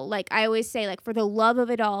people. Like I always say, like for the love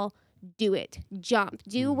of it all, do it. Jump.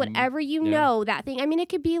 Do whatever you know that thing. I mean, it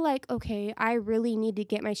could be like, okay, I really need to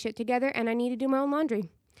get my shit together and I need to do my own laundry.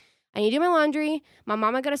 I need to do my laundry. My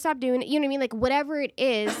mama got to stop doing it. You know what I mean? Like whatever it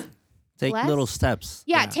is. Take little steps.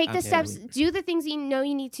 Yeah, take the steps. Do the things you know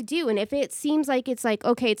you need to do. And if it seems like it's like,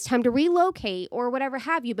 okay, it's time to relocate or whatever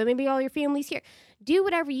have you, but maybe all your family's here. Do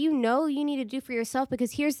whatever you know you need to do for yourself,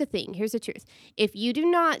 because here's the thing. Here's the truth. If you do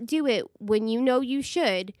not do it when you know you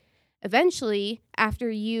should, eventually,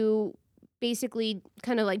 after you basically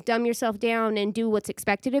kind of like dumb yourself down and do what's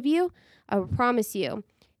expected of you, I will promise you,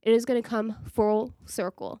 it is going to come full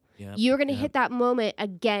circle. Yep. You're going to hit that moment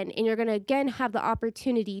again, and you're going to again have the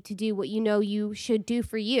opportunity to do what you know you should do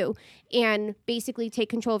for you and basically take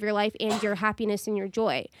control of your life and your happiness and your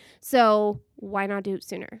joy. So why not do it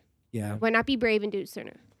sooner? Yeah. Why not be brave and do it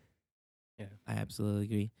sooner? I absolutely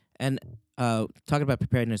agree. And talking about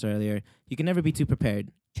preparedness earlier, you can never be too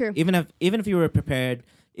prepared. True. Even if you were prepared,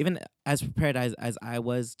 even as prepared as I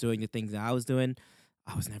was doing the things that I was doing,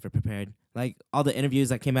 I was never prepared. Like all the interviews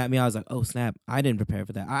that came at me, I was like, "Oh snap! I didn't prepare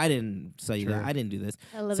for that. I didn't study that. I didn't do this."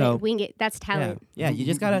 I love So, it. Wing it. That's talent. Yeah, you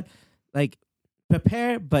just gotta like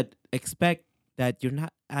prepare, but expect that you're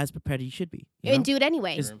not as prepared as you should be. You And know? do it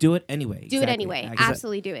anyway. Just do it anyway. Do it Exactly. anyway. Like,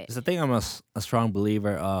 Absolutely do it. It's the thing. I'm a strong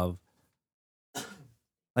believer of.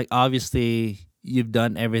 Like obviously, you've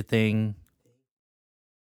done everything.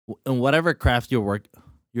 In whatever craft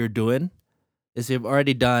you're doing, is you've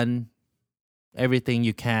already done everything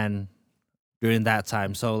you can during that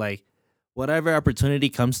time. So like, whatever opportunity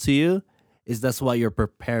comes to you, that's what you're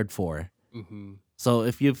prepared for. Mm-hmm. So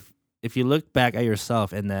if you look back at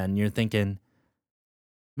yourself and then you're thinking,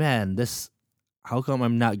 man, how come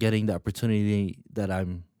I'm not getting the opportunity that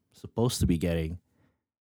I'm supposed to be getting?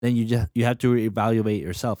 Then you have to reevaluate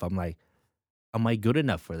yourself. I'm like, am I good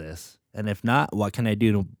enough for this? And if not, what can I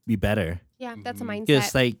do to be better? Yeah, that's a Mhm. mindset.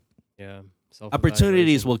 Because like Yeah.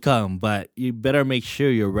 opportunities will come, but you better make sure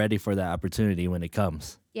you're ready for that opportunity when it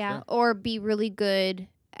comes. Yeah, Sure. or be really good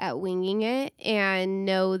at winging it and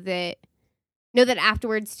know that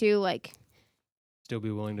afterwards too, like still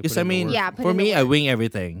be willing to. Because Put I in the mean, work. Yeah, put for in the me, I work. wing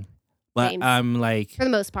everything, but Same. I'm like, for the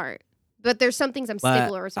most part. But there's some things I'm but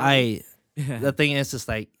stickler or something. the thing is, just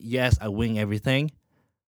like, yes, I wing everything,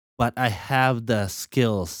 but I have the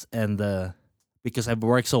skills and because I've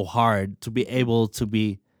worked so hard to be able to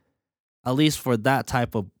be, at least for that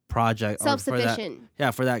type of project, or for that,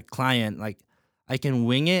 Self-sufficient. for that client, like I can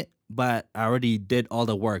wing it, but I already did all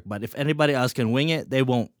the work. But if anybody else can wing it, they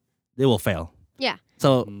will fail. Yeah.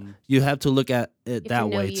 So Mm. you have to look at it to that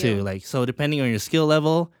know way you. too. Like, so depending on your skill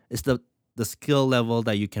level, it's the skill level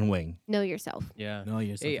that you can wing. Know yourself. Yeah. Know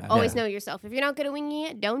yourself. Hey, out. Always Yeah. know yourself. If you're not good at winging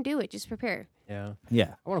it, don't do it. Just prepare. Yeah.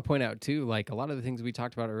 Yeah. I want to point out too, like a lot of the things we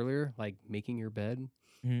talked about earlier, like making your bed,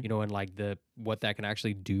 Mhm. you know, and like what that can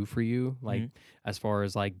actually do for you, like as far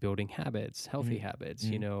as like building habits, healthy habits,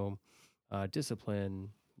 you Mhm. know, discipline,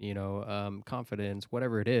 you know, confidence,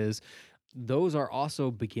 whatever it is. Those are also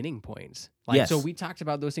beginning points. Like, so Yes. we talked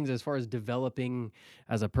about those things as far as developing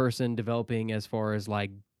as a person, developing as far as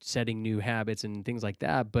like setting new habits and things like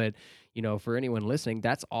that. But, you know, for anyone listening,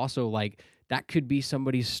 that's also like, that could be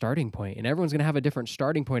somebody's starting point. And everyone's going to have a different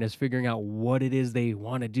starting point as figuring out what it is they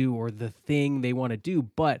want to do or the thing they want to do.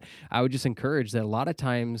 But I would just encourage that a lot of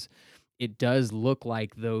times it does look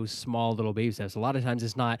like those small little baby steps. A lot of times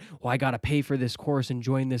it's not, I got to pay for this course and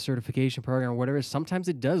join this certification program or whatever. Sometimes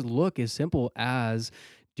it does look as simple as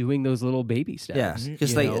doing those little baby steps. Yeah. Mhm.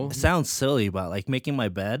 Because you like know? it sounds silly, but like making my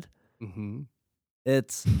bed, Mm-hmm.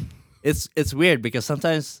 it's weird because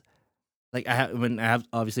sometimes, like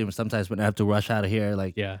sometimes when I have to rush out of here,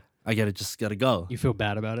 like Yeah. I gotta go, You feel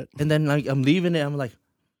bad about it? and then like I'm leaving it, I'm like,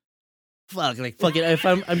 fuck it. If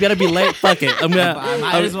I'm gonna be late, fuck it. I'm gonna I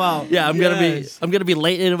might as well. Yeah, I'm Yes. gonna be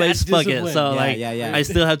late anyways. That's Fuck it. discipline. So Yeah, like, yeah. I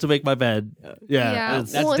still have to make my bed. Yeah, and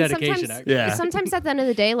That's dedication, sometimes- actually. Yeah. Sometimes at the end of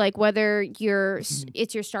the day, like whether Mm-hmm.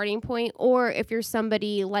 it's your starting point, or if you're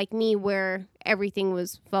somebody like me where everything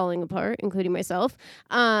was falling apart, including myself,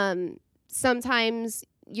 sometimes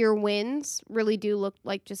your wins really do look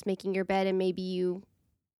like just making your bed and maybe you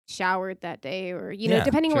showered that day, or you know, Yeah,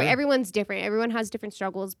 depending on sure. where everyone's different. Everyone has different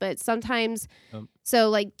struggles, but sometimes Um,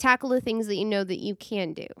 like tackle the things that you know that you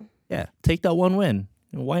can do. yeah. Take that one win.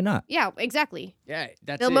 Why not? Yeah, exactly. Yeah,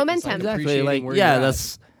 that's The it. It's momentum. like Exactly. appreciating Like, where yeah, you're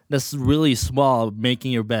at. that's really small,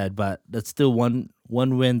 making your bed, but that's still one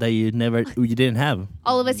win that you didn't have.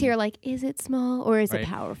 All of us here are like, is it small or is Right. it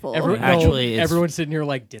powerful? Everyone, Actually, it's- everyone's sitting here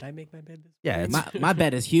like, did I make my bed? Yeah, it's, My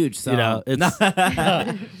bed is huge, so You know,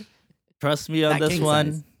 it's- trust me on That this king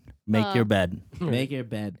one. size. Make your bed. make your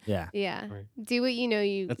bed. Yeah. Yeah. Right. Do what you know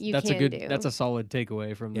you That's can a good. do. That's a solid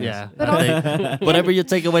takeaway from this. Yeah. But I think whatever you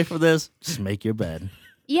take away from this, just make your bed.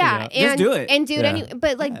 yeah, Yeah. and Just do it. And do it Yeah. anyway.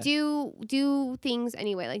 But like Yeah. do things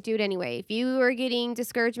anyway. Like do it anyway. If you are getting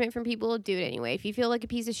discouragement from people, do it anyway. If you feel like a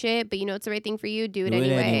piece of shit, but you know it's the right thing for you, do it Do it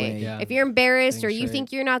anyway. anyway. Yeah. If you're embarrassed Things or you straight.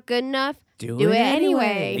 think you're not good enough, Do it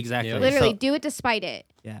anyway. Exactly. Yeah. literally So do it despite it.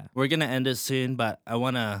 Yeah. we're gonna end it soon, but I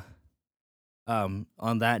wanna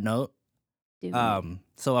on that note, Do it.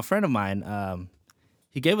 so a friend of mine,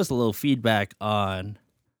 he gave us a little feedback on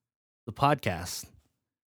the podcast.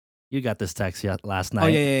 You got this text last night. Oh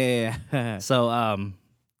yeah. So I'm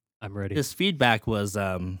ready. his feedback was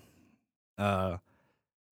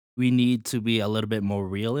we need to be a little bit more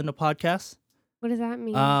real in the podcast. What does that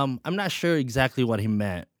mean? I'm not sure exactly what he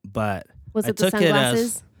meant, but Was I it the took it as-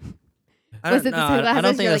 sunglasses? I Was don't it the know. I sunglasses?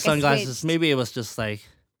 don't think You're the like, I sunglasses. switched. Maybe it was just like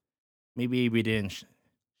maybe we didn't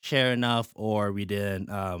share enough, or we didn't.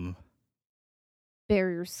 Bare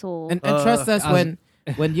your soul. And trust us I was-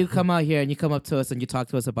 when you come out here and you come up to us and you talk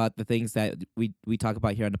to us about the things that we talk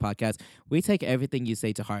about here on the podcast, we take everything you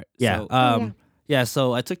say to heart. Yeah. So, yeah. Yeah.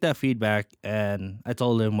 So I took that feedback and I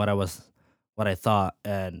told him what I thought,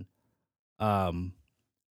 and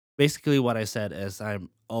basically what I said is I'm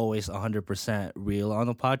always 100% real on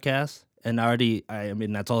the podcast, and I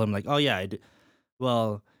told him like, oh yeah,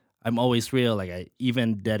 well, I'm always real. Like I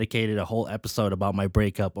even dedicated a whole episode about my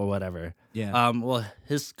breakup or whatever. yeah. Well,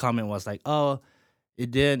 his comment was like, oh, it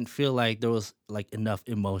didn't feel like there was like enough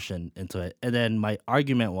emotion into it. And then my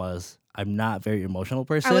argument was, I'm not a very emotional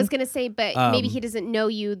person. I was gonna say, but maybe Um, he doesn't know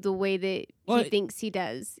you the way that Well, he thinks he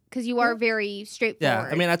does, because you are very straightforward.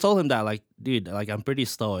 yeah, I mean, I told him that, like, dude, like, I'm pretty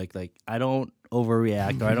stoic. Like, I don't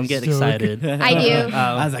overreact or I don't get Stoic. excited. I do.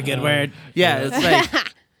 That's a good word. Yeah, it's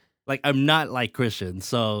like I'm not like Christian.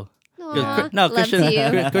 So, 'cause Aw, no, love Christian, to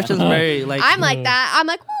you. Christian's very like, I'm like that. I'm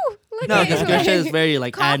like, woo. Look no, at because you. Christian is very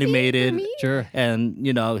like Coffee for animated. me? Sure. And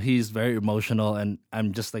he's very emotional, and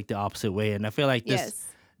I'm just like the opposite way. And I feel like Yes.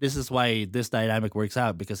 this is why this dynamic works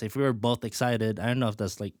out, because if we were both excited, I don't know if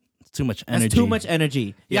that's like too much energy. That's too much energy.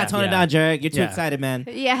 You Yeah. gotta tone it Yeah. down, Jarek. You're too Yeah. excited, man.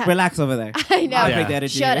 Yeah. Relax over there. I know. I'll Yeah. take the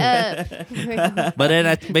energy. Shut up. But then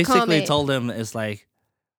I basically it. told him it's like,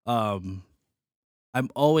 I'm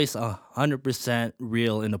always 100%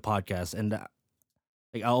 real in the podcast, and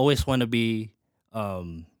like I always want to be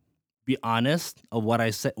honest of what I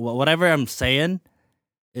say. Whatever I'm saying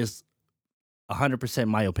is 100%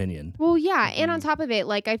 my opinion. Well, yeah, and on Mhm. top of it,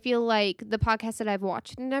 like I feel like the podcast that I've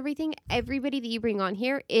watched and everything, everybody that you bring on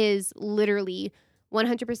here is literally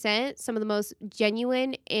 100% some of the most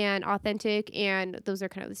genuine and authentic, and those are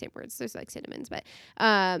kind of the same words. There's like synonyms, but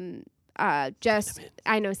just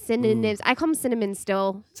I know synonyms. I call them cinnamon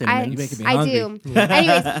still. Cinnamons. You making me I hungry. do.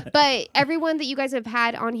 Anyways, but everyone that you guys have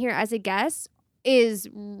had on here as a guest is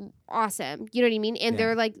awesome. You know what I mean? And Yeah.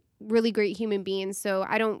 they're like really great human beings. So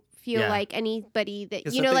I don't feel Yeah. like anybody that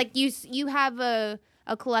 'Cause you I know, think- like you have a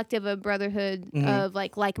collective, a brotherhood Mhm. of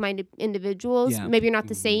like-minded individuals. Yeah. Maybe you're not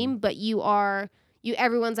the Mhm. same, but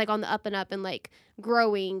everyone's like on the up and up and like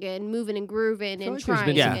growing and moving and grooving I feel and like there's trying.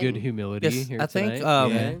 been Yeah. some good and- humility Yes, here I think, tonight.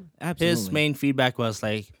 Yeah, absolutely. His main feedback was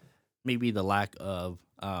like maybe the lack of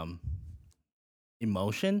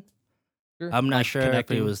emotion. Sure. I'm not Like sure if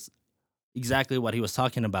connecting. it was exactly what he was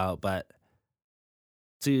talking about, but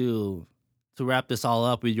to wrap this all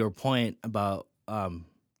up with your point about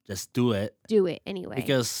just do it, do it anyway.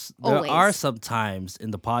 because there are Always. some times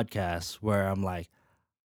in the podcast where I'm like,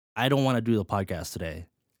 I don't want to do the podcast today.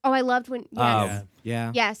 Oh, I loved when. Yes.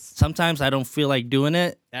 Yeah. Yes. Sometimes I don't feel like doing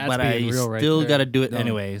it, That's but I being real right still there. got to do it No.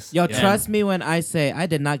 anyways. Yo, Yeah. trust me when I say I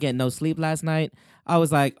did not get no sleep last night. I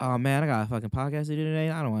was like, oh man, I got a fucking podcast to do today.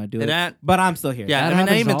 I don't want to do it. And that, But I'm still here. yeah, That I mean, I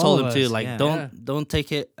happens even to told all him of too, us. like, Yeah. don't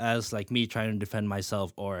take it as like me trying to defend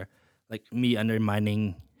myself or like me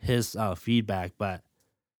undermining his feedback, but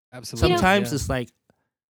Absolutely. sometimes Yeah. it's like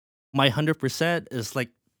my 100% is like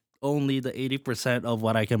only the 80% of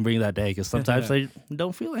what I can bring that day, because sometimes I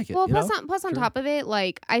don't feel like it. Well, you know? plus on True. top of it,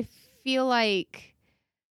 like I feel like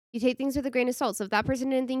you take things with a grain of salt. So if that person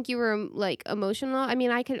didn't think you were like emotional, I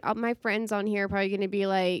mean, I could. My friends on here are probably gonna be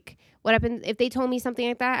like, "What happened?" If they told me something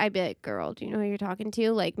like that, I'd be like, "Girl, do you know who you're talking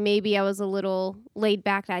to?" Like maybe I was a little laid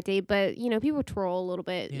back that day, but you know, people troll a little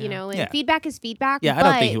bit, Yeah. you know, and Yeah. feedback is feedback. Yeah, I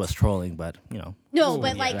don't think he but- was trolling, but No, Ooh,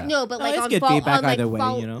 but like yeah. no, but No, like it's on, good feedback on like either way,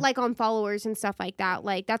 you know? like on followers and stuff like that.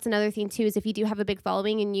 Like that's another thing too, is if you do have a big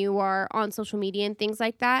following and you are on social media and things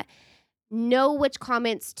like that, know which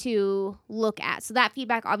comments to look at. So that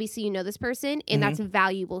feedback, obviously, you know this person, and that's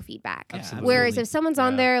valuable feedback. Absolutely. Whereas if someone's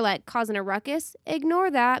on Yeah. there like causing a ruckus, ignore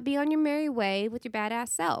that. Be on your merry way with your badass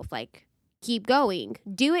self. Like keep going,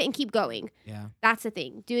 do it and keep going. Yeah. That's the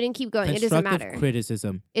thing. Do it and keep going. It doesn't Constructive matter.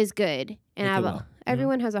 criticism. Is good, and Make I it will. well,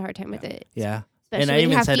 Everyone has a hard time with it, yeah. especially And I when you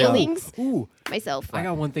even have said, feelings. Ooh, Myself. I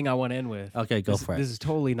got one thing I want to end with. Okay, go this, for it. This is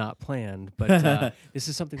totally not planned, but this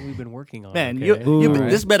is something we've been working on. Man, okay? Ooh. you Alright.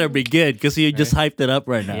 this better be good, because you just hyped it up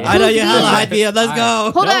right now. Yeah. I know you have a Yeah. hype me up. Let's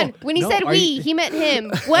go. Hold No, on. When he no, said are we, you- he meant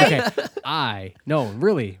him. What? Okay, no,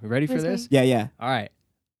 really, ready for Where's this? Yeah, yeah. All right,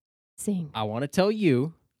 Sing. I want to tell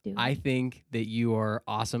you. Do I it. think that you are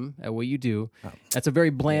awesome at what you do. Oh. That's a very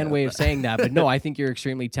bland Yeah. way of saying that, but no, I think you're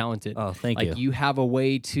extremely talented. Oh, thank Like you. you have a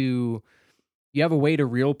way to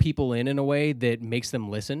reel people in a way that makes them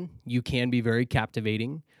listen. You can be very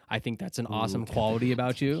captivating. I think that's an awesome quality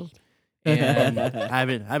about you. And I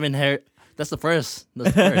haven't heard. That's the first.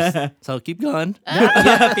 That's the first. So keep going.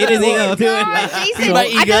 Yeah, feed his ego to God, it. Jason, My I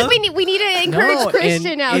feel ego? like we need to encourage No, Christian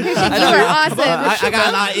and- now. and- Christian, I you know. are awesome. I got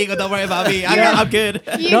a lot of ego. Don't worry about me. I'm good.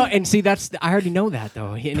 You- no, and see, that's I already know that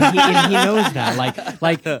though, and he knows that.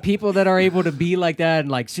 Like people that are able to be like that and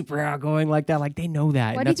like super outgoing like that, like they know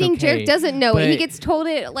that. Why and do you that's think okay. Jerk doesn't know it? He But- gets told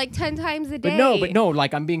it like 10 times a day. But no,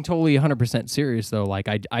 like I'm being totally 100% serious though. Like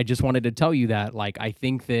I just wanted to tell you that. Like I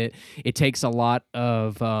think that it takes a lot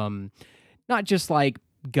of not just like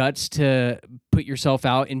guts to put yourself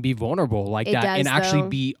out and be vulnerable like It that and does, actually though.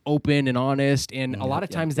 be open and honest, and a lot of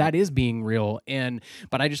yeah, times that is being real.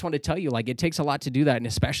 But I just want to tell you, like, it takes a lot to do that, and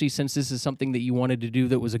especially since this is something that you wanted to do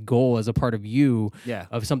that was a goal as a part of you, Yeah.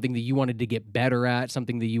 of something that you wanted to get better at,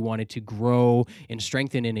 something that you wanted to grow and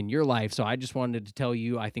strengthen in your life. So I just wanted to tell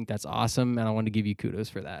you I think that's awesome, and I wanted to give you kudos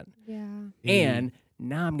for that. Yeah. And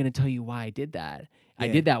now I'm going to tell you why I did that. I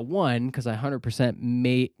Yeah. did that, one, because I 100%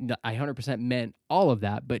 meant all of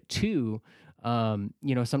that, but two,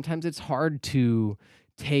 sometimes it's hard to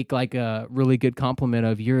take like a really good compliment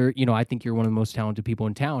of I think you're one of the most talented people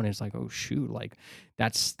in town. And it's like, oh shoot, like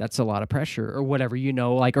that's a lot of pressure or whatever,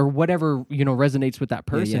 or whatever, resonates with that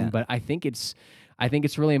person. yeah. But I think it's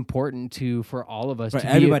really important for all of us For to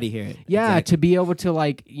everybody hear it. yeah, Exactly. to be able to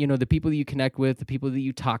the people that you connect with, the people that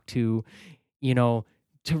you talk to,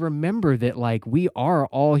 to remember that like we are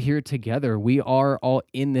all here together. We are all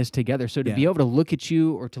in this together. So to be Yeah. able to look at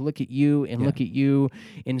you or to look at you and Yeah. look at you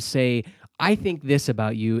and say, I think this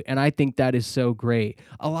about you, and I think that is so great.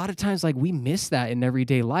 A lot of times, like, we miss that in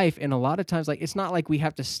everyday life. And a lot of times, like, it's not like we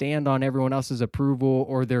have to stand on everyone else's approval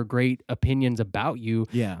or their great opinions about you.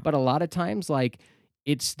 Yeah. But a lot of times, like,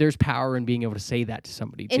 there's power in being able to say that to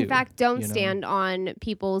somebody too. In fact, don't you know? stand on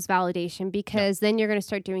people's validation because then you're going to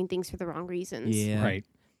start doing things for the wrong reasons. Yeah. Right.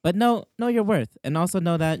 But know your worth, and also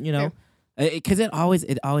know that because it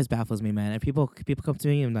always baffles me, man. And people come to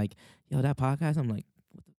me and like, yo, that podcast. I'm like,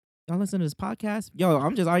 y'all listen to this podcast? Yo,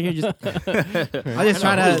 I'm just out here just. I just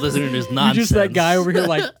try to listen to this You're nonsense. just that guy over here,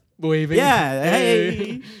 like, waving. Yeah.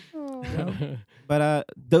 Hey. Aw. But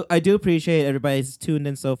I do appreciate everybody's tuned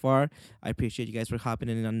in so far. I appreciate you guys for hopping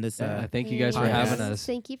in on this. Thank you guys for Yes. having us.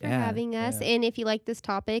 Thank you for Yeah. having us. Yeah. And if you like this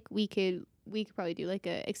topic, we could probably do like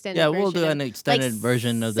a extended Yeah, version we'll do of, an extended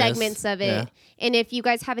version of this. segments of it. Yeah. And if you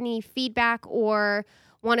guys have any feedback or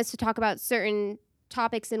want us to talk about certain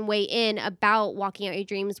topics and weigh in about walking out your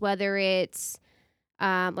dreams, whether it's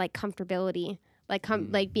like comfortability,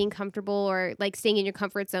 like being comfortable or like staying in your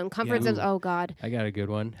comfort zone. Comfort zones, oh God. I got a good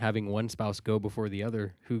one. Having one spouse go before the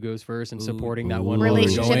other. Who goes first and Ooh. supporting that Ooh. one while they're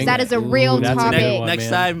Relationships, going. that is a real that's a topic. good one,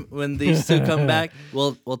 Next man. time when these two come back,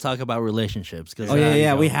 we'll talk about relationships. Cause Oh yeah, There you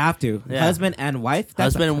yeah, go. we have to. Yeah. Husband and wife.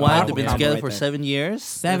 That's husband a and wife, powerful they've been combo together right for there. 7 years.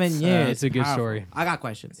 7 It's, years. it's a good Powerful. story. I got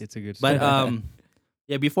questions. It's a good story. But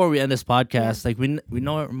yeah, before we end this podcast, like we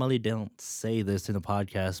normally don't say this in the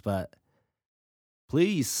podcast, but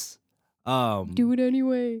please, Do it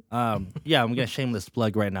anyway. yeah, I'm gonna shameless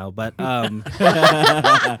plug right now, but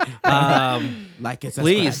Like it's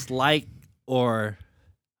please like or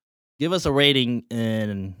give us a rating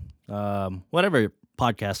in whatever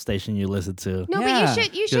podcast station you listen to. No, Yeah.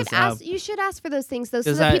 but you should 'Cause, ask. You should ask for those things, though, so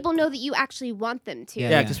 'cause that I- people know that you actually want them to. Yeah,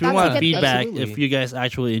 Yeah, because we That's want a good thing. feedback Absolutely. if you guys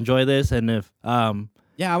actually enjoy this, and if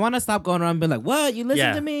Yeah, I want to stop going around and being like, "What? You listen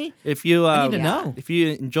Yeah. to me?" if you I need to Yeah. know. if you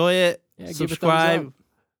enjoy it, Yeah, give a thumbs subscribe, up.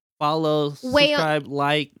 follow, Weigh on- subscribe,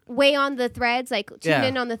 like, Weigh on the threads, like tune Yeah.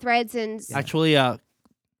 in on the threads, and actually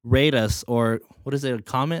rate us, or what is it, a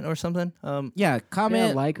comment or something? Yeah, comment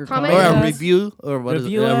Yeah, like or Comment Or Yes. a review, or what is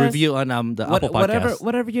Review it? A us. review on the Apple Podcast.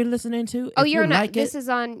 whatever you're listening to. oh, if you're you not. like This it. is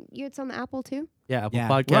on. It's on the Apple too. Yeah, Apple Yeah,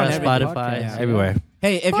 we're on Podcast, every Spotify, podcast, everywhere.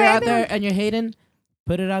 Hey, if Or you're out everyone- there and you're hating,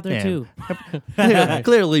 put it out there Yeah. too.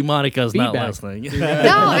 Clearly, Monica's not Feedback. listening.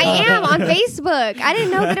 No, I am on Facebook. I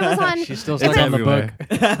didn't know that it was on. She still It's stuck on the everywhere.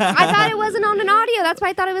 book. I thought it wasn't on an audio. That's why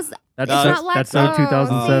I thought it was. That's it's so, not like that's so oh,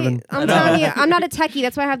 2007. see, I'm telling you, I'm not a techie.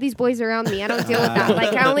 That's why I have these boys around me. I don't deal with that.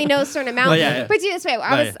 Like I only know a certain amount. Well, yeah. But do this way.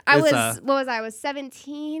 But I was. it's, What was I? I was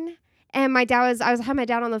 17, and my dad was. I had my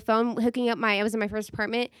dad on the phone hooking up I was in my first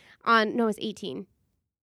apartment on. No, it was 18.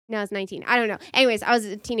 No, I was 19. I don't know. Anyways, I was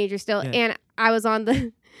a teenager still, Yeah. and I was on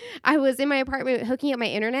the. I was in my apartment hooking up my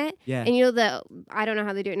internet, Yeah, and I don't know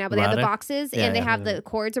how they do it now, but they have the Router? boxes Yeah, and they yeah, have the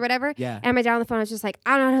cords or whatever. yeah. And my dad on the phone was just like,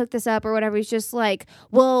 I don't know how to hook this up or whatever. He's just like,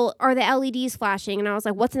 well, are the LEDs flashing? And I was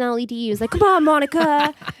like, what's an LED? He was like, come on,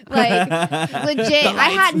 Monica. Like, legit. I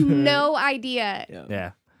had no idea.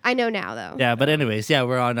 Yeah. I know now, though. Yeah, but anyways, yeah,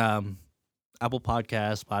 we're on Apple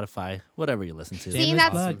Podcast, Spotify, whatever you listen to. See, Shameless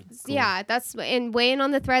that's, plug. yeah, that's, and weigh in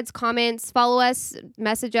on the threads, comments, follow us,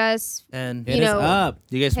 message us. And Hit you us know, up.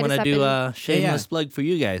 you guys hit want us to up do and- a shameless plug for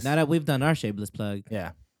you guys? Now that we've done our shameless plug.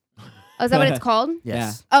 Yeah. Oh, is that what it's called?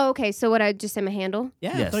 Yes. Oh, okay. So what I just say my handle?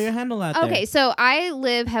 Yeah, Yes. throw your handle out there. Okay, so I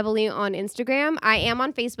live heavily on Instagram. I am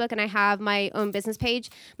on Facebook, and I have my own business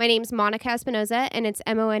page. My name's Monica Espinoza, and it's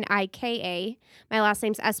Monika. My last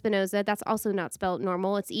name's Espinoza. That's also not spelled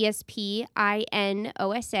normal. It's Espinosa.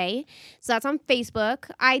 So that's on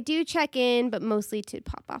Facebook. I do check in, but mostly to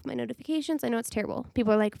pop off my notifications. I know it's terrible.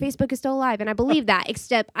 People are like, Facebook is still alive, and I believe that,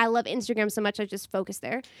 except I love Instagram so much I just focus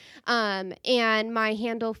there. And my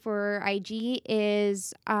handle for IG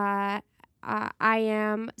is I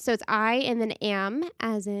am, so it's I and then am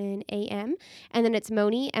as in AM, and then it's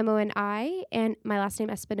Moni, Moni, and my last name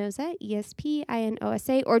Espinoza,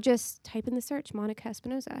 Espinosa, or just type in the search Monica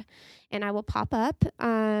Espinoza and I will pop up.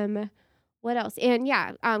 What else? And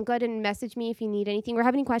yeah, go ahead and message me if you need anything or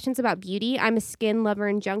have any questions about beauty. I'm a skin lover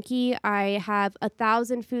and junkie. I have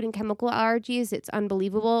 1,000 food and chemical allergies. It's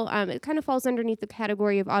unbelievable. It kind of falls underneath the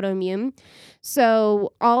category of autoimmune.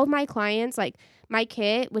 So all of my clients, like my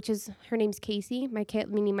kit, which is, her name's Casey, my kit,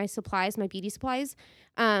 meaning my supplies, my beauty supplies,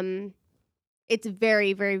 it's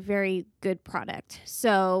very, very, very good product.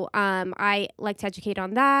 So I like to educate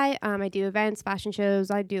on that. I do events, fashion shows.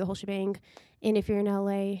 I do the whole shebang. And if you're in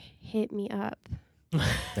LA, hit me up.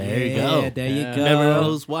 There you Yeah, go. there you Yeah. go. Never know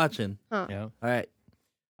who's watching. Yeah. All right.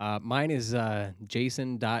 Mine is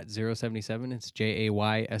Jason.077. It's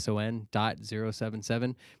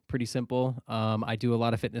JAYSON.077. Pretty simple. I do a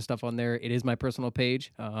lot of fitness stuff on there. It is my personal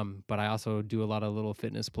page, but I also do a lot of little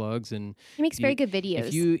fitness plugs. And He makes you- very good videos.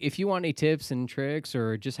 if you want any tips and tricks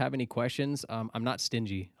or just have any questions, I'm not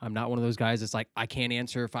stingy. I'm not one of those guys that's like, I can't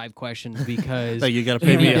answer 5 questions because Like you gotta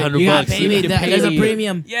pay me You $100 gotta bucks. pay me. You need to pay There's a me.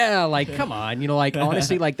 premium. yeah, like come on, like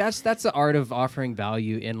honestly, like that's the art of offering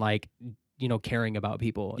value in like caring about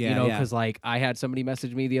people. Yeah, yeah. Because like I had somebody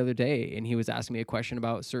message me the other day and he was asking me a question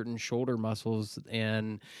about certain shoulder muscles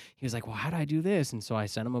and he was like, well, how do I do this? And so I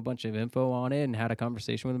sent him a bunch of info on it and had a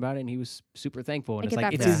conversation with him about it, and he was super thankful. And I it's get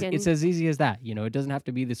like that broken. it's as easy as that. It doesn't have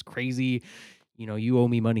to be this crazy, you owe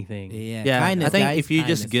me money thing. Yeah, Yeah, kindness, I think guys, if you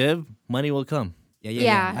just kindness. give, money will come.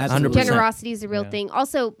 Yeah, absolutely. 100%. generosity is a real Yeah. thing.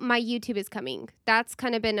 Also, my YouTube is coming. That's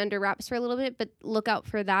kind of been under wraps for a little bit, but look out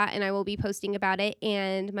for that, and I will be posting about it.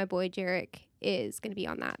 And my boy Jarek is going to be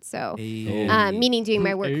on that. So, Hey. meaning doing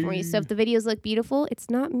my work for me. So if the videos look beautiful, it's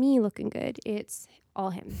not me looking good. It's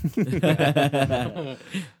all him.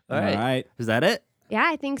 All right. Is that it? Yeah,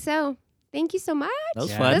 I think so. Thank you so much. That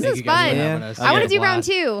was Yeah, fun. This thank is you guys for fun. having Yeah. us. I want had to a do round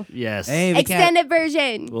blast. 2. Yes. Hey, we can't. Extended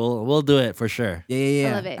version. We'll do it for sure.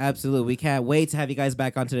 Yeah. love it. Absolutely. We can't wait to have you guys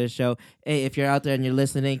back onto the show. Hey, if you're out there and you're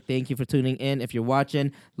listening, thank you for tuning in. If you're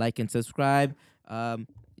watching, like and subscribe.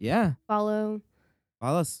 Yeah, Follow.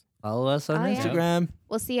 follow us. Follow us on Oh, yeah. Instagram.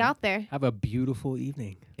 We'll see you out there. Have a beautiful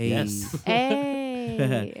evening. Hey. Yes.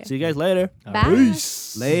 Hey. See you guys later. All Bye. right.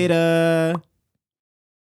 Peace. Later.